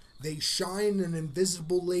house. They shine an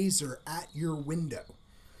invisible laser at your window.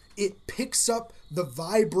 It picks up the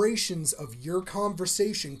vibrations of your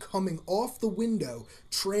conversation coming off the window,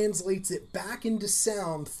 translates it back into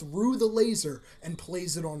sound through the laser, and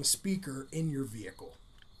plays it on a speaker in your vehicle.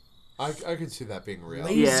 I could see that being real.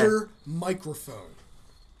 Laser microphone.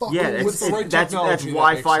 Yeah, with the right that's technology, that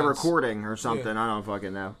Wi-Fi makes sense. recording or something. Yeah. I don't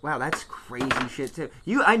fucking know. Wow, that's crazy shit too.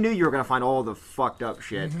 I knew you were gonna find all the fucked up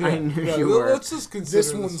shit. I knew you were. Let's just consider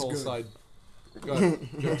This one's this whole good. side. Go ahead.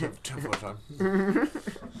 Go ahead. 10 foot time.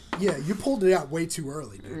 Yeah, you pulled it out way too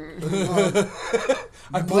early, dude.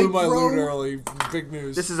 I blew my Micro- load early. Big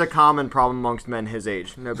news. This is a common problem amongst men his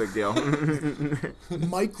age. No big deal.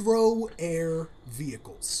 Micro air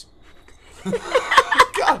vehicles.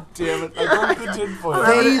 God damn it! I broke the tinfoil.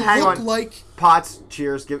 They Hang look on. like Potts,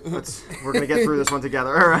 cheers. We're gonna get through this one together.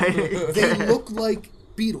 All right. they look like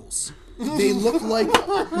beetles. They look like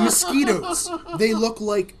mosquitoes. They look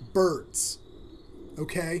like birds.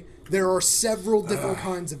 Okay? There are several different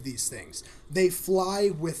kinds of these things. They fly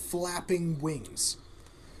with flapping wings.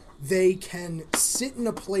 They can sit in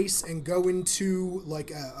a place and go into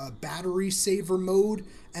like a battery saver mode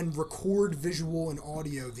and record visual and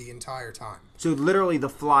audio the entire time. So literally the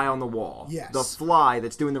fly on the wall. Yes. The fly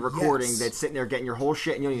that's doing the recording, Yes. that's sitting there getting your whole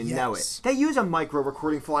shit and you don't even know Yes. it. They use a micro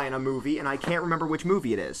recording fly in a movie, and I can't remember which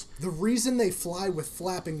movie it is. The reason they fly with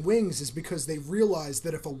flapping wings is because they realize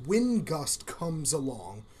that if a wind gust comes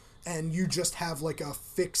along and you just have like a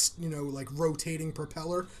fixed, like rotating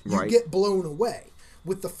propeller, you Right. get blown away.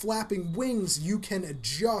 With the flapping wings, you can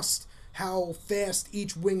adjust how fast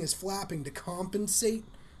each wing is flapping to compensate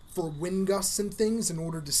for wind gusts and things in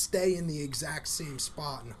order to stay in the exact same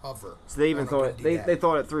spot and hover. So they even on a thought windy day. they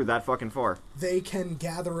thought it through that fucking far. They can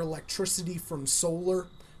gather electricity from solar,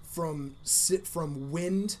 from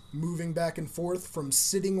wind moving back and forth, from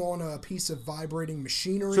sitting on a piece of vibrating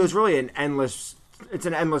machinery. So it's really an endless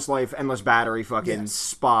life, endless battery, fucking Yes.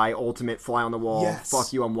 spy, ultimate fly on the wall. Yes.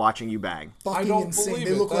 Fuck you, I'm watching you bang. I fucking don't insane. believe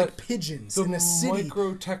They it. look That- like pigeons The in a city.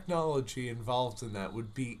 micro technology involved in that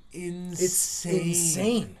would be insane. It's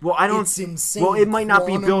insane. Well, I don't. It's insane. Well, it might not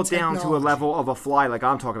be Quantum built down to a technology. level of a fly like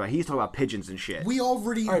I'm talking about. He's talking about pigeons and shit. We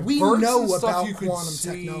already All right, we birds know and stuff about you could quantum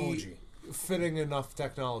see technology. Fitting enough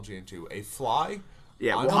technology into a fly.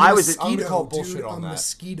 Yeah, I'm- well, A I was- I'm gonna call mosquito, bullshit dude, on a that.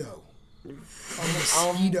 mosquito. A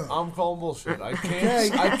mosquito. I'm calling bullshit. I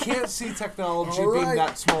can't. Okay. I can't see technology All being right.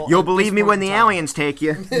 that small. You'll at this believe me point when in the time. aliens take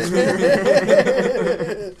you.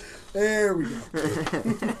 There we go.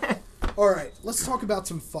 All right, let's talk about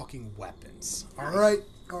some fucking weapons. All right.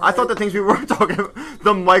 I thought the things we were talking about,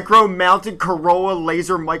 the micro-mounted Corolla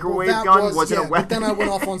laser microwave gun, was it a But weapon? then I went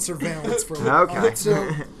off on surveillance for a little. Okay. All right,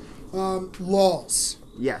 so, LAWS.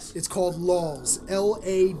 Yes. It's called LAWS,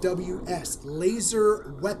 LAWS,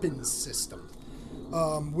 Laser Weapons System,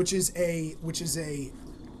 which is a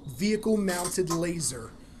vehicle-mounted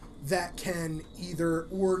laser that can either,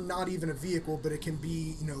 or not even a vehicle, but it can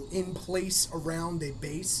be, in place around a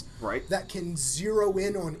base. Right. That can zero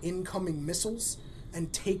in on incoming missiles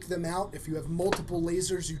and take them out. If you have multiple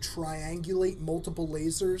lasers, you triangulate multiple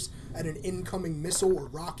lasers at an incoming missile or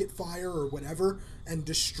rocket fire or whatever and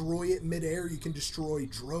destroy it midair. You can destroy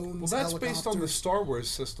drones, Well, that's based on the helicopters. Star Wars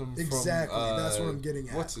system. Exactly, From, that's what I'm getting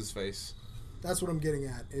at. What's his face? That's what I'm getting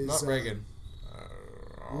at. Is Not Reagan.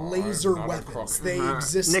 laser not a weapons. crook. They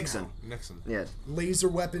exist Nixon. now. Nixon. Yes. Laser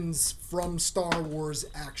weapons from Star Wars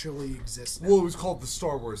actually exist now. Well, it was called the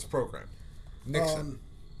Star Wars program. Nixon.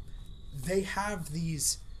 They have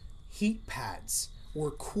these heat pads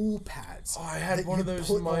or cool pads. I had that one you of those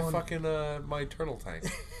put in my on- fucking my turtle tank.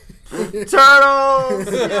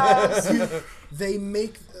 Turtles! Yes! They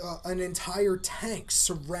make an entire tank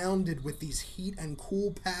surrounded with these heat and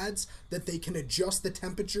cool pads that they can adjust the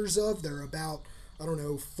temperatures of. They're about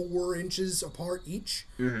 4 inches apart each,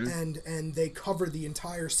 and they cover the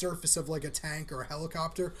entire surface of like a tank or a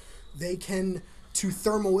helicopter. They can, to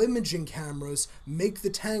thermal imaging cameras, make the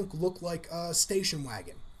tank look like a station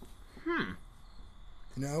wagon.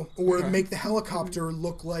 Or make the helicopter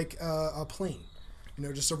look like a plane.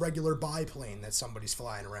 Just a regular biplane that somebody's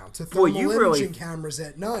flying around. To Well, thermal you really- imaging cameras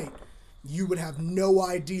at night, you would have no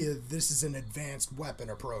idea this is an advanced weapon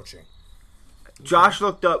approaching. Josh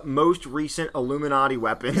looked up most recent Illuminati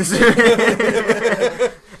weapons and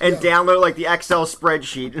downloaded like the Excel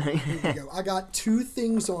spreadsheet. Here you go. I got 2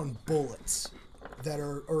 things on bullets that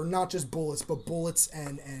are, or not just bullets, but bullets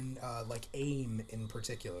and like aim in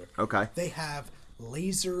particular. Okay. They have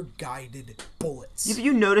laser guided bullets. Have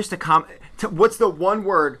you noticed what's the one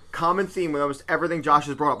word common theme with almost everything Josh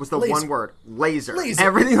has brought up? Was the Laser. one word laser? Laser.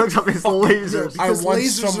 Everything looks up as lasers. Because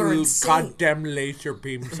lasers are insane. goddamn laser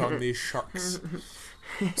beams on these sharks.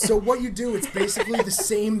 So what you do, it's basically the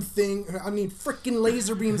same thing. I mean, freaking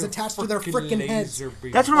laser beams attached to their freaking heads.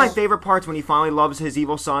 That's one of my favorite parts when he finally loves his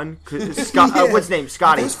evil son. Scott, what's his name?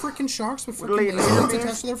 Scotty. Those freaking sharks with freaking laser beams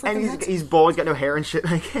attached to their freaking And heads. he's bald, he's got no hair and shit.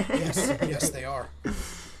 Like, Yes, they are.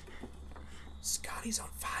 Scotty's on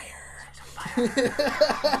fire.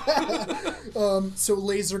 So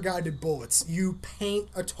laser guided bullets. You paint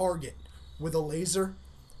a target with a laser,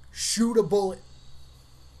 shoot a bullet.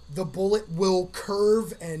 The bullet will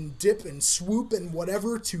curve and dip and swoop and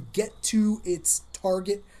whatever to get to its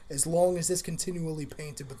target as long as it's continually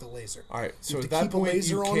painted with the laser. All right, so You at have to that keep a point,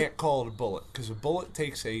 laser you on can't it. call it a bullet because a bullet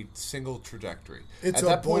takes a single trajectory. It's at a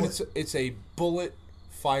that bullet. point, it's a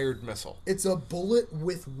bullet-fired missile. It's a bullet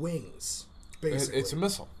with wings, basically. It's a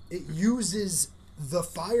missile. It uses the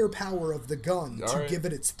firepower of the gun All to right. give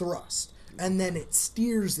it its thrust, and then it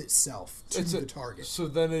steers itself to the target. So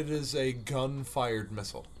then it is a gun-fired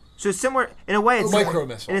missile. so it's similar, in a way, it's Okay. Micro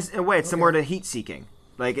missile. In a way, it's similar to heat seeking.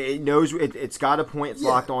 Like it knows it's got a point it's Yeah.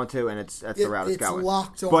 locked onto, and that's the route it's it's going.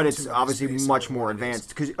 locked but onto it's it, obviously is much basically more what it is. advanced.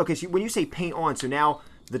 Because so when you say paint on, so now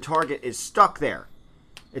the target is stuck there.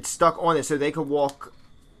 It's stuck on it, so they could walk.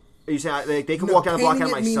 You say they could walk down the block out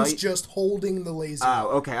of my painting it means sight. just holding the laser.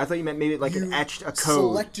 Oh, okay. I thought you meant maybe like You an etched a code.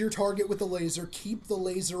 Select your target with the laser, keep the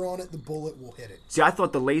laser on it, the bullet will hit it. See, I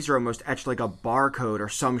thought the laser almost etched like a barcode or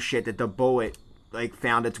some shit that the bullet like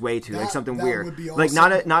found its way to, like That- something that weird. would be Like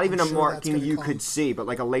awesome. not even I'm a sure that's marking gonna you come. could see, but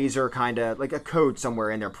like a laser kind of like a code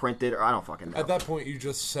somewhere in there printed, or I don't fucking know. At that point, you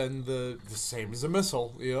just send the same as a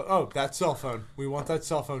missile. You know, oh, that cell phone. We want that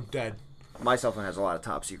cell phone dead. My cell phone has a lot of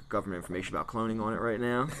top secret government information about cloning on it right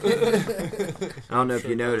now. I don't know if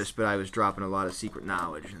you noticed, but I was dropping a lot of secret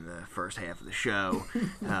knowledge in the first half of the show.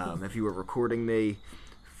 If you were recording me,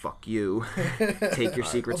 fuck you. Take your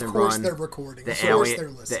secrets Of and course run. they're recording. The, Of course they're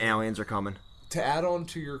the listening. aliens are coming. To add on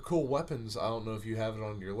to your cool weapons, I don't know if you have it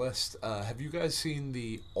on your list. Have you guys seen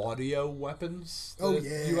the audio weapons that Oh,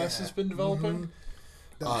 yeah. U.S. has been developing?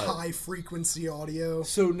 The high frequency audio.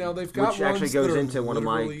 So now they've got Which actually ones goes that are into one of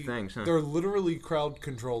my literally- things, huh? They're literally crowd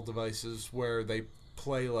control devices where they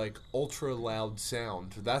play like ultra loud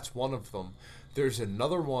sound. That's one of them. There's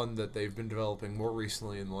another one that they've been developing more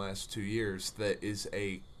recently in the last 2 years that is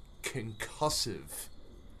a concussive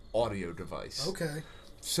audio device. Okay.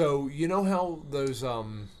 So you know how those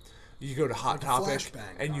you go to Hot Like a Topic flashbang.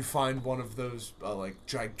 and you find one of those like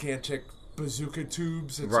gigantic bazooka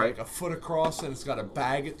tubes. It's Right. like a foot across and it's got a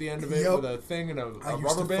bag at the end of it Yup. with a thing and a I used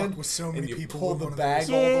rubber to band. fuck with so and many you people pull with the one of bag those.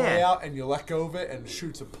 all the way Yeah. out and you let go of it and it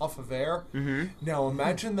shoots a puff of air. Mm-hmm. Now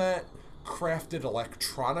imagine that crafted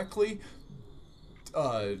electronically.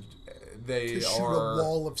 They To shoot are a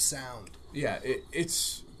wall of sound. yeah.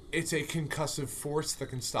 It's a concussive force that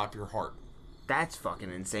can stop your heart. That's fucking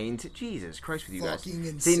insane. Jesus Christ with you guys. Fucking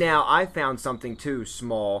insane. See, now I found something too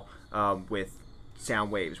small with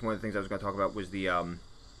sound waves. One of the things I was going to talk about was the.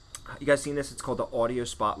 You guys seen this? It's called the Audio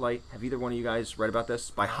Spotlight. Have either one of you guys read about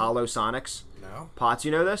this? By Holosonics. No. Potts,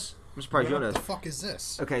 you know this? I'm surprised you don't know What the this. fuck is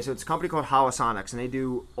this? Okay, so it's a company called Holosonics, and they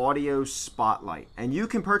do Audio Spotlight. And you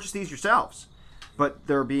can purchase these yourselves. But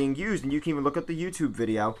they're being used, and you can even look at the YouTube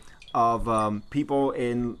video of people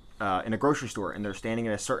in a grocery store, and they're standing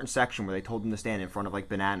in a certain section where they told them to stand in front of like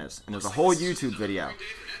bananas. And there's a whole YouTube video.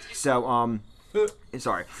 So,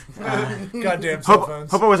 sorry. Goddamn cell Hope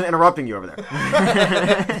phones. I wasn't interrupting you over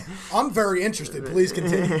there. I'm very interested. Please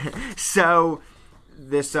continue. So,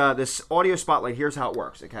 this Audio Spotlight, here's how it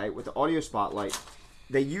works, okay? With the Audio Spotlight,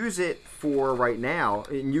 they use it for right now,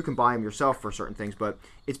 and you can buy them yourself for certain things, but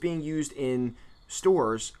it's being used in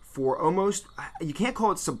stores for almost, you can't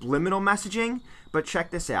call it subliminal messaging, but check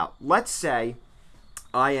this out. Let's say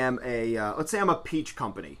I'm a peach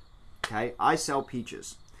company, okay? I sell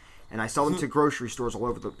peaches, and I sell them to grocery stores all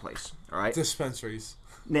over the place, all right? Dispensaries.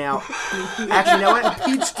 Now, actually, you know what?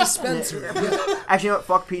 Peach dispenser. Actually, you know what?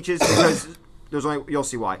 Fuck peaches because there's only you'll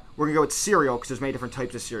see why. We're gonna go with cereal because there's many different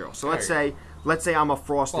types of cereal. So let's say I'm a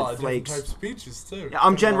Frosted Well, different Flakes. types of peaches too. Yeah,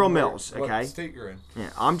 I'm Depending General on Mills, what okay? state you're in.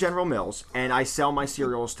 Yeah, I'm General Mills, and I sell my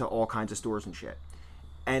cereals to all kinds of stores and shit.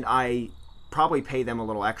 And I probably pay them a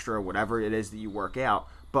little extra, whatever it is that you work out.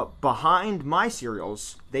 But behind my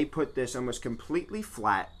cereals, they put this almost completely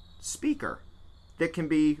flat speaker that can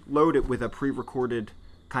be loaded with a pre-recorded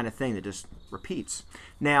kind of thing that just repeats.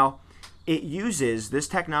 Now, it uses this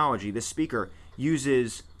technology, this speaker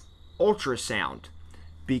uses ultrasound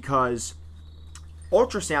because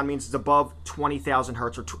ultrasound means it's above 20,000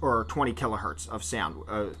 hertz or 20 kilohertz of sound.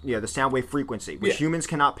 The sound wave frequency, which humans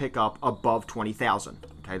cannot pick up above 20,000.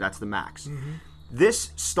 Okay, that's the max.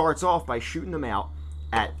 This starts off by shooting them out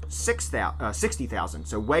at 60,000,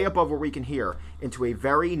 so way above where we can hear, into a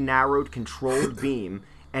very narrowed, controlled beam,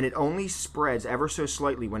 and it only spreads ever so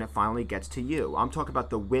slightly when it finally gets to you. I'm talking about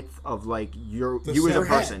the width of like you as a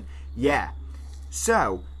person. Yeah.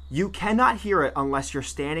 So you cannot hear it unless you're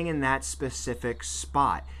standing in that specific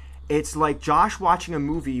spot. It's like Josh watching a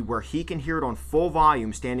movie where he can hear it on full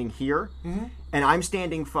volume standing here, and I'm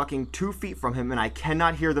standing fucking 2 feet from him, and I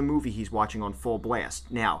cannot hear the movie he's watching on full blast.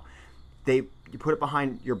 Now, you put it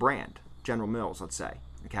behind your brand, General Mills, let's say,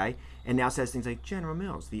 okay? And now it says things like, General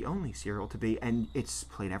Mills, the only cereal to be, and it's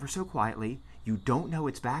played ever so quietly, you don't know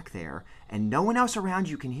it's back there, and no one else around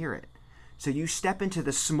you can hear it. So you step into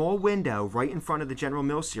the small window right in front of the General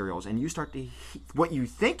Mills cereals, and you start to what you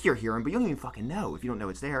think you're hearing, but you don't even fucking know if you don't know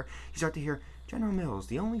it's there. You start to hear General Mills,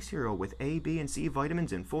 the only cereal with A, B, and C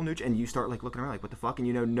vitamins and full nutrition, and you start like looking around like, what the fuck? And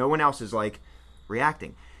you know no one else is like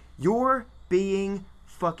reacting. You're being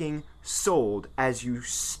fucking sold as you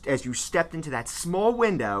stepped into that small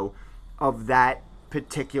window of that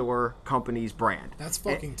particular company's brand. That's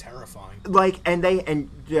fucking terrifying. Like, and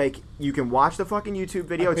you can watch the fucking YouTube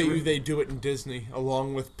video. I bet you they do it in Disney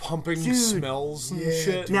along with pumping smells and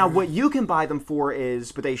shit. Now, what you can buy them for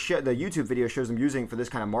is, but the YouTube video shows them using for this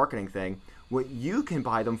kind of marketing thing. What you can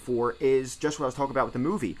buy them for is just what I was talking about with the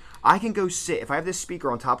movie. I can go sit, if I have this speaker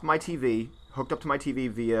on top of my TV, hooked up to my TV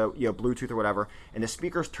via Bluetooth or whatever, and the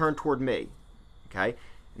speaker's turned toward me, okay?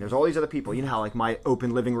 And there's all these other people. You know how like my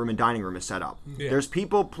open living room and dining room is set up. Yeah. There's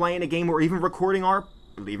people playing a game or even recording our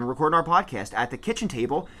podcast at the kitchen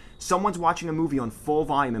table. Someone's watching a movie on full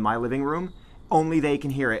volume in my living room. Only they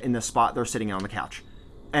can hear it in the spot they're sitting in on the couch.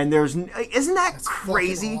 And isn't that That's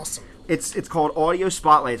crazy? Awesome. It's called Audio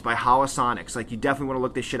Spotlight. It's by Holosonics. Like, you definitely want to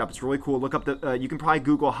look this shit up. It's really cool. Look up you can probably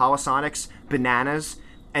Google Holosonics bananas,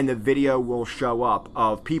 and the video will show up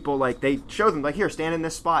of people, like, they show them, like, here, stand in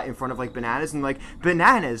this spot in front of, like, bananas, and, like,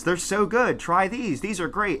 bananas, they're so good, try these are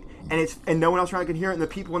great, and no one else around can hear it, and the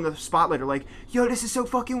people in the spotlight are like, yo, this is so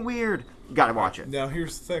fucking weird. You gotta watch it. Now,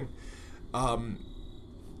 here's the thing.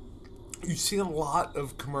 You see a lot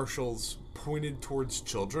of commercials pointed towards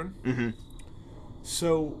children. Mm-hmm.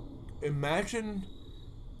 So, imagine...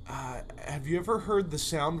 have you ever heard the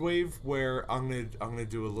sound wave where I'm gonna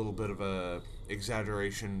do a little bit of a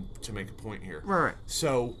exaggeration to make a point here? Right.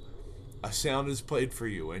 So, a sound is played for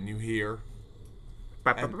you, and you hear.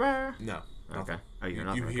 No. Okay. Oh, you hear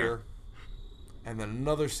nothing. You hear, and then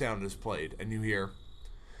another sound is played, and you hear,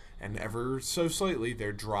 and ever so slightly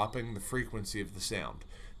they're dropping the frequency of the sound.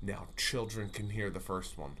 Now, children can hear the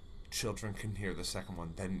first one. Children can hear the second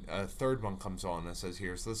one. Then a third one comes on and says,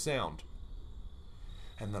 "Here's the sound."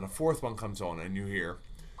 And then a fourth one comes on, and you hear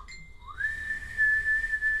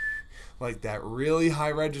like that really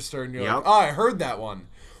high register, and you're like, "Oh, I heard that one."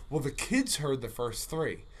 Well, the kids heard the first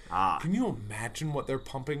three. Can you imagine what they're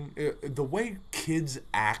pumping? The way kids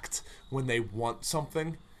act when they want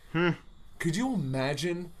something. Could you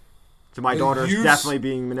imagine? So my daughter's definitely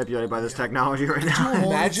being manipulated by this technology right now. Could you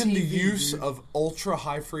imagine the use of ultra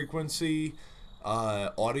high frequency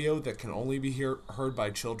audio that can only be heard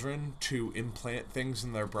by children to implant things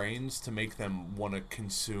in their brains to make them want to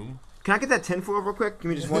consume? Can I get that tinfoil real quick? Give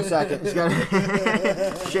me just 1 second. Just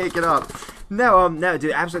gotta shake it up. No,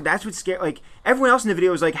 dude, absolutely. That's what's scary. Like, everyone else in the video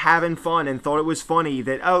was like having fun and thought it was funny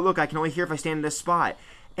that, oh, look, I can only hear if I stand in this spot.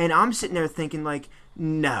 And I'm sitting there thinking, like,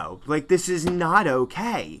 no, like, this is not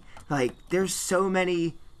okay. Like, there's so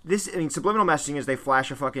many. Subliminal messaging is they flash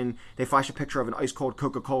a picture of an ice cold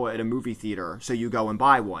Coca-Cola at a movie theater, so you go and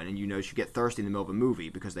buy one, and you know you get thirsty in the middle of a movie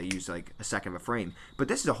because they use like a second of a frame. But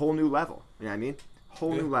this is a whole new level. You know what I mean?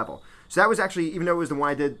 Whole new level. So that was actually, even though it was the one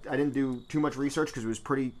I didn't do too much research because it was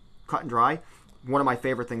pretty cut and dry. One of my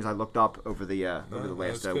favorite things I looked up over the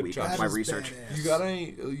last week of my research.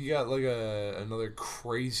 Badass. You got like another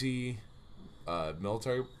crazy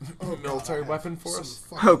military weapon for us?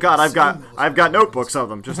 Oh God, I've got notebooks of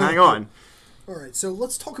them. Just hang on. All right, so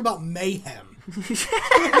let's talk about mayhem.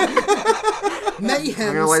 Mayhem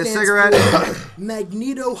I'm gonna light a stands cigarette. for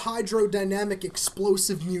magnetohydrodynamic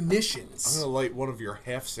explosive munitions. I'm gonna light one of your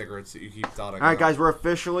half cigarettes that you keep dotting. All right, guys, we're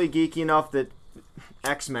officially geeky enough that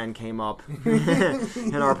X-Men came up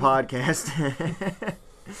in our podcast.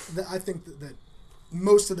 I think that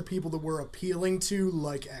most of the people that we're appealing to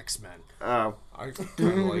like X-Men. Oh. I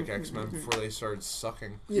kind of like X-Men before they started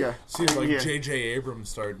sucking. Yeah. Seems like J.J. Abrams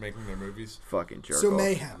started making their movies. Fucking jerk So off.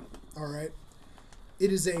 mayhem, all right?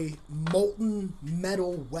 It is a molten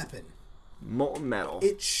metal weapon. Molten metal.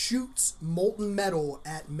 It shoots molten metal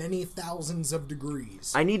at many thousands of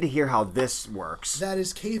degrees. I need to hear how this works. That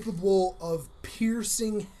is capable of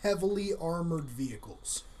piercing heavily armored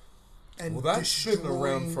vehicles. and Well, that's been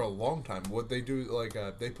around destroying- for a long time. What they do, like,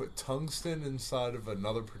 they put tungsten inside of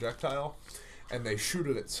another projectile, and they shoot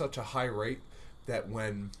it at such a high rate that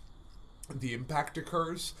when the impact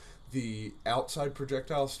occurs, the outside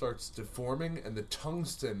projectile starts deforming, and the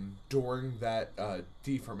tungsten during that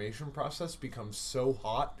deformation process becomes so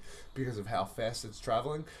hot because of how fast it's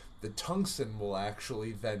traveling. The tungsten will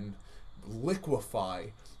actually then liquefy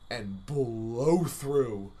and blow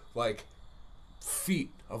through, like, feet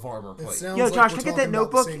of armor plate. sounds Yo, like Josh, we're look at that talking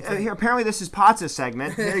about the notebook. same thing. Here, apparently, this is Potts'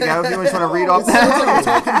 segment. There you go. If you just want to read off It sounds like that. we're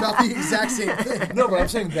talking about the exact same thing. No, but I'm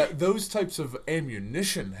saying that those types of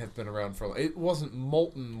ammunition have been around for. It wasn't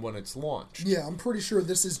molten when it's launched. Yeah, I'm pretty sure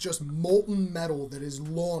this is just molten metal that is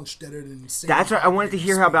launched at an insane. That's what I wanted to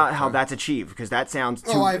hear speed. about how that's achieved, because that sounds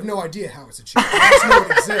too... Oh, I have no idea how it's achieved. I just know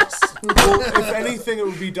it exists. Well, if anything, it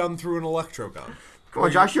would be done through an electro gun. Come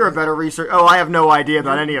on, Josh, you're a better researcher. Oh, I have no idea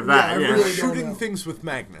about any of that. Yeah, I Yeah. really- Shooting know. things with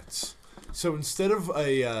magnets. So instead of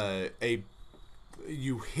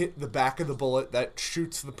you hit the back of the bullet, that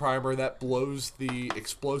shoots the primer, that blows the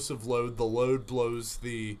explosive load, the load blows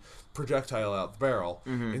the projectile out the barrel.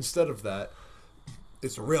 Mm-hmm. Instead of that,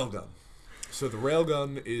 it's a railgun. So the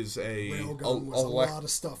railgun is Railgun was a lot of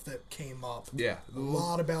stuff that came up. Yeah. A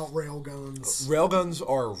lot about railguns. Railguns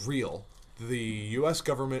are real. The U.S.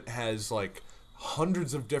 government has, like,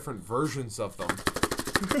 hundreds of different versions of them.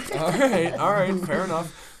 all right, fair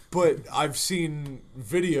enough. But I've seen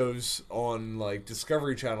videos on, like,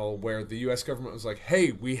 Discovery Channel where the U.S. government was like,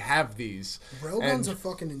 hey, we have these. Railguns And are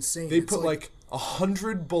fucking insane. They It's put, like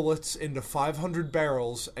 100 bullets into 500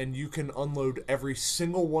 barrels, and you can unload every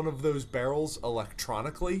single one of those barrels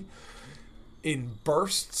electronically in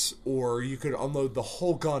bursts, or you could unload the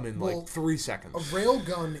whole gun in, Well, like, 3 seconds. a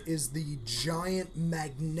railgun is the giant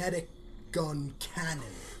magnetic gun cannon.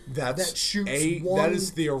 That shoots one- That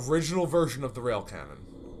is the original version of the rail cannon.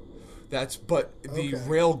 But the Okay.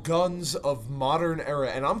 rail guns of modern era,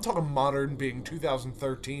 and I'm talking modern being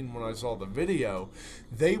 2013 when I saw the video,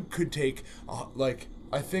 they could take,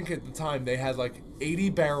 I think at the time they had like 80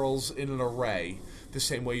 barrels in an array, the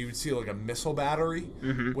same way you would see like a missile battery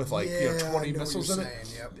with like Yeah, 20 I know what missiles you're in it.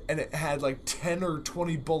 saying, yep. And it had like 10 or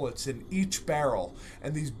 20 bullets in each barrel,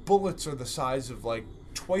 and these bullets are the size of like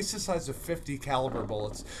twice the size of 50 caliber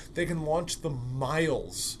bullets. They can launch them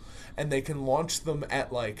miles, and they can launch them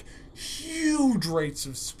at like huge rates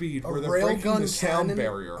of speed where they're breaking the sound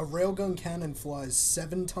barrier. A railgun cannon flies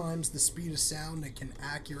 7 times the speed of sound and can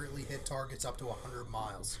accurately hit targets up to 100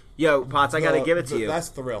 miles. Yo, Potts, I got to give it to you. That's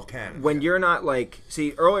the rail cannon. When you're not like...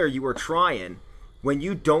 See, earlier you were trying. When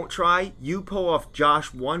you don't try, you pull off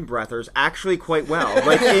Josh one-breathers actually quite well.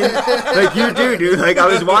 Like you do, dude. Like, I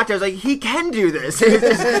was watching, I was like, he can do this. It's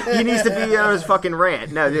just, he needs to be on his fucking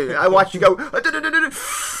rant. No, dude, I watched you go...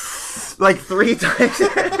 like 3 times.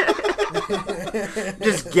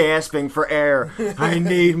 Just gasping for air. I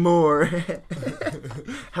need more.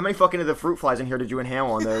 How many fucking of the fruit flies in here did you inhale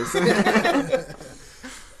on those?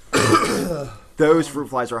 Those fruit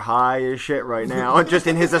flies are high as shit right now. Just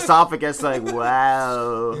in his esophagus, like,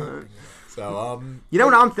 wow. So, You know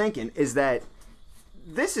what I'm thinking is that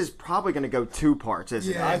this is probably going to go 2 parts,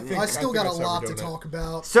 isn't Yeah, it? I still got a that's how we're lot to doing it. talk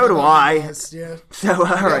about. So do I. Yes, yeah. So, all We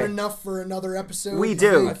got right. enough for another episode. We you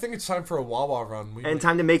do. think? I think it's time for a Wawa run. And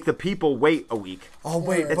time to make the people wait a week. Oh,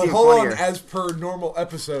 wait. It's But even hold on. funnier. As per normal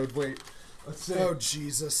episode, wait. Let's see. Oh,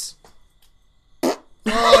 Jesus. Oh,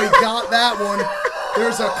 he got that one.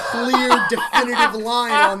 There's a clear, definitive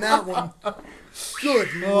line on that one. Good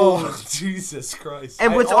lord. Oh, Jesus Christ.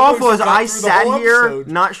 And I what's almost awful is got I through the sat whole here episode.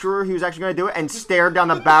 not sure he was actually going to do it and stared down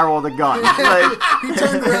the barrel of the gun. Like, He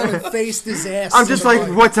turned around and faced his ass. I'm to just the like,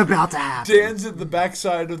 mic. what's about to happen? Dan's at the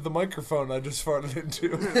backside of the microphone I just farted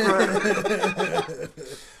into.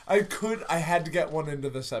 I had to get one into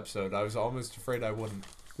this episode. I was almost afraid I wouldn't.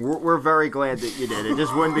 We're very glad that you did. It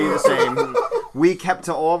just wouldn't be the same. We kept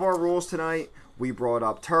to all of our rules tonight. We brought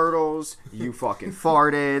up turtles. You fucking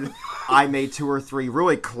farted. I made 2 or 3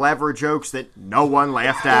 really clever jokes that no one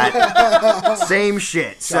laughed at. Same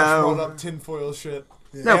shit. Josh brought So up tinfoil shit.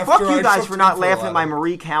 no, After fuck you I guys took for not tinfoil laughing out at my of it.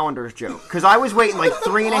 Marie Callender's joke because I was waiting like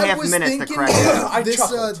 3.5 I was minutes to thinking crack it up. I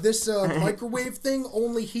this chuckled. microwave thing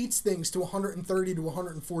only heats things to 130 to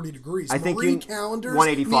 140 degrees. I think Marie you- Callender's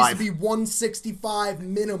 185. needs to be 165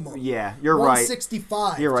 minimum. Yeah, you're right.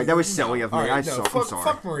 165. You're right. dude. That was silly of me. All right, I'm fuck, sorry.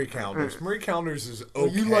 fuck Marie Callender's. Marie Callender's is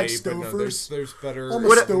okay, you like but no, Stouffer's? there's better. I'm a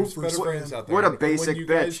there's Stouffer's better fan. brands out there. What a And basic when you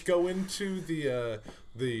guys bitch. go into the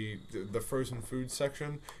frozen food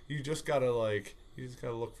section, you just gotta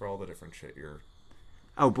look for all the different shit you're.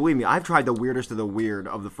 Oh, believe me, I've tried the weirdest of the weird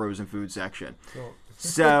of the frozen food section. Well,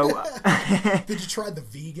 So, Did you try the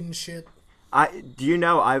vegan shit? Do you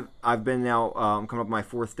know I've been now coming up my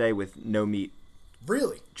 4th day with no meat.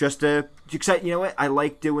 Really? Just you know what? I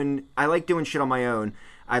like doing shit on my own.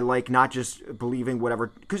 I like not just believing whatever,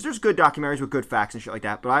 because there's good documentaries with good facts and shit like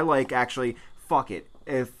that. But I like actually, fuck it.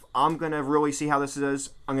 If I'm gonna really see how this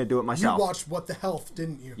is, I'm gonna do it myself. You watched What the Health,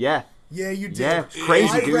 didn't you? Yeah. Yeah, you did. Yeah, crazy,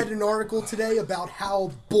 I dude. read an article today about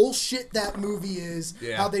how bullshit that movie is.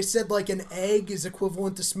 Yeah. How they said like an egg is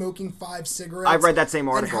equivalent to smoking 5 cigarettes. I read that same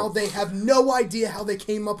article. And how they have no idea how they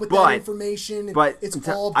came up with that information. And But it's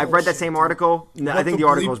all bullshit. I've read that same article. No, I What think the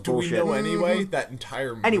article is bleep do we bullshit. know anyway? That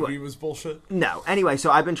entire movie Anyway. was bullshit. No. Anyway,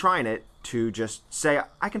 so I've been trying it to just say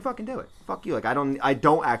I can fucking do it. Fuck you. Like I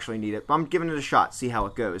don't actually need it, but I'm giving it a shot. See how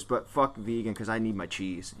it goes. But fuck vegan because I need my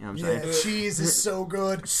cheese. You know what I'm Yeah, saying? cheese is so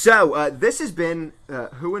good. So this has been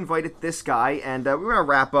Who Invited This Guy, and we're gonna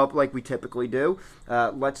wrap up like we typically do.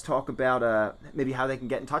 Let's talk about maybe how they can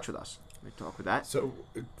get in touch with us. Let me talk with that. So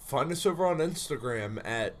find us over on Instagram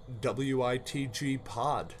at WITG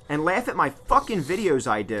Pod. And laugh at my fucking videos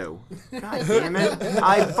I do. God damn it!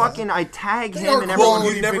 I tag They him are and Well, everyone.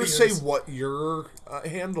 quality you never videos. say what your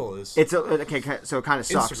handle is. It's okay, so it kind of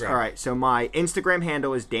sucks. Instagram. All right, so my Instagram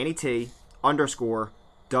handle is DannyT_WITG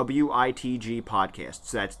podcast.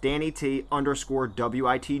 So that's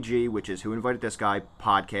DannyT_WITG, which is Who Invited This Guy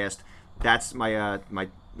podcast. That's my my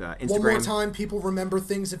Instagram. One more time, people remember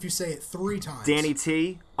things if you say it 3 times.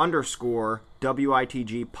 DannyT_WITG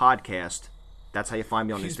podcast. That's how you find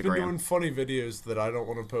me on He's Instagram. been doing funny videos that I don't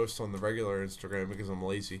want to post on the regular Instagram because I'm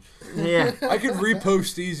lazy. Yeah. I could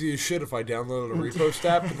repost easy as shit if I downloaded a repost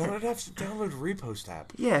app, but then I'd have to download a repost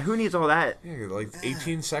app. Yeah, who needs all that? Yeah, like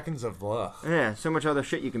 18 seconds of blah. Yeah, so much other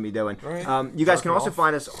shit you can be doing. Right. You guys Jerk can also off.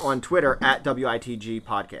 find us on Twitter at WITG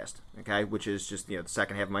Podcast, okay, which is just the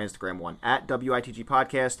second half of my Instagram one. At WITG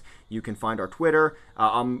Podcast, you can find our Twitter.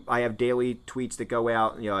 I have daily tweets that go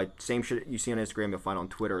out. Same shit you see on Instagram, you'll find on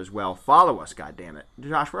Twitter as well. Follow us, goddammit.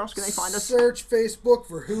 Josh, where else can they find us? Search Facebook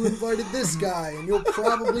for Who Invited This Guy, and you'll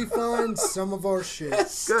probably find some of our shit.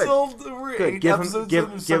 Good. Give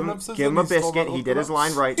him a biscuit. He did his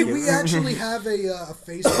line right. Do we actually have a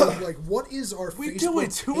Facebook? Like, what is our We Facebook do.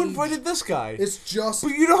 It's Who page? Invited This Guy. It's just.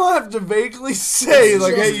 But you don't have to vaguely say, it's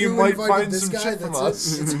like, just hey, you Who might Invited find This some Guy, shit from that's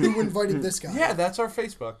us. it. It's Who Invited This Guy. Yeah, that's our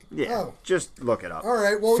Facebook. Yeah, Oh. just look it up. All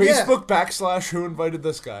right. Well, yeah. Facebook / Who Invited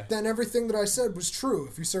This Guy. Then everything that I said was true.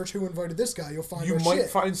 If you search Who Invited This Guy, you'll find You our might shit.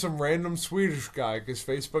 find some random Swedish guy because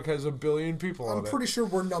Facebook has 1 billion people on I'm it. pretty sure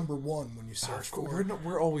we're number 1 when you search for it.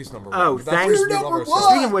 We're always number 1. Oh, That's thanks. what we We're love number ourselves. one!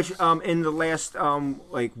 Speaking of which, in the last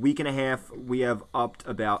week and a half, we have upped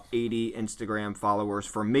about 80 Instagram followers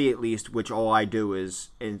for me at least. Which all I do is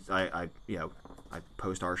I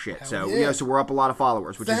post our shit. So yeah. so we're up a lot of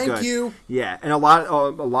followers, which is Thank good. you. Yeah, and a lot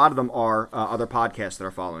of them are other podcasts that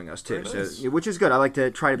are following us too. Very nice. So which is good. I like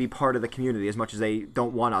to try to be part of the community as much as they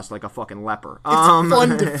don't want us like a fucking leper. It's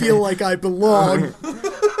fun to feel like I belong.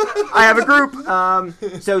 I have a group.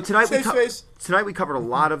 So tonight Safe space. tonight we covered a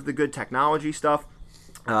lot of the good technology stuff.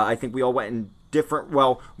 I think we all went in different.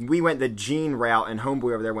 Well, we went the gene route, and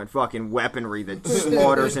Homeboy over there went fucking weaponry that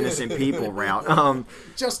slaughters innocent people route.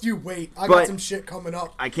 Just you wait. I But- got some shit coming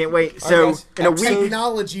up. I can't wait. So guys. in a week,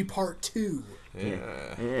 Technology Part 2.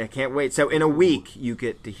 yeah, can't wait. So in a week, you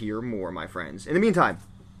get to hear more, my friends. In the meantime,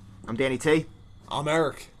 I'm Danny T, I'm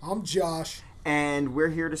Eric. I'm Josh. and we're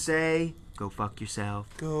here to say, go fuck yourself.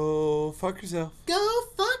 Go fuck yourself. Go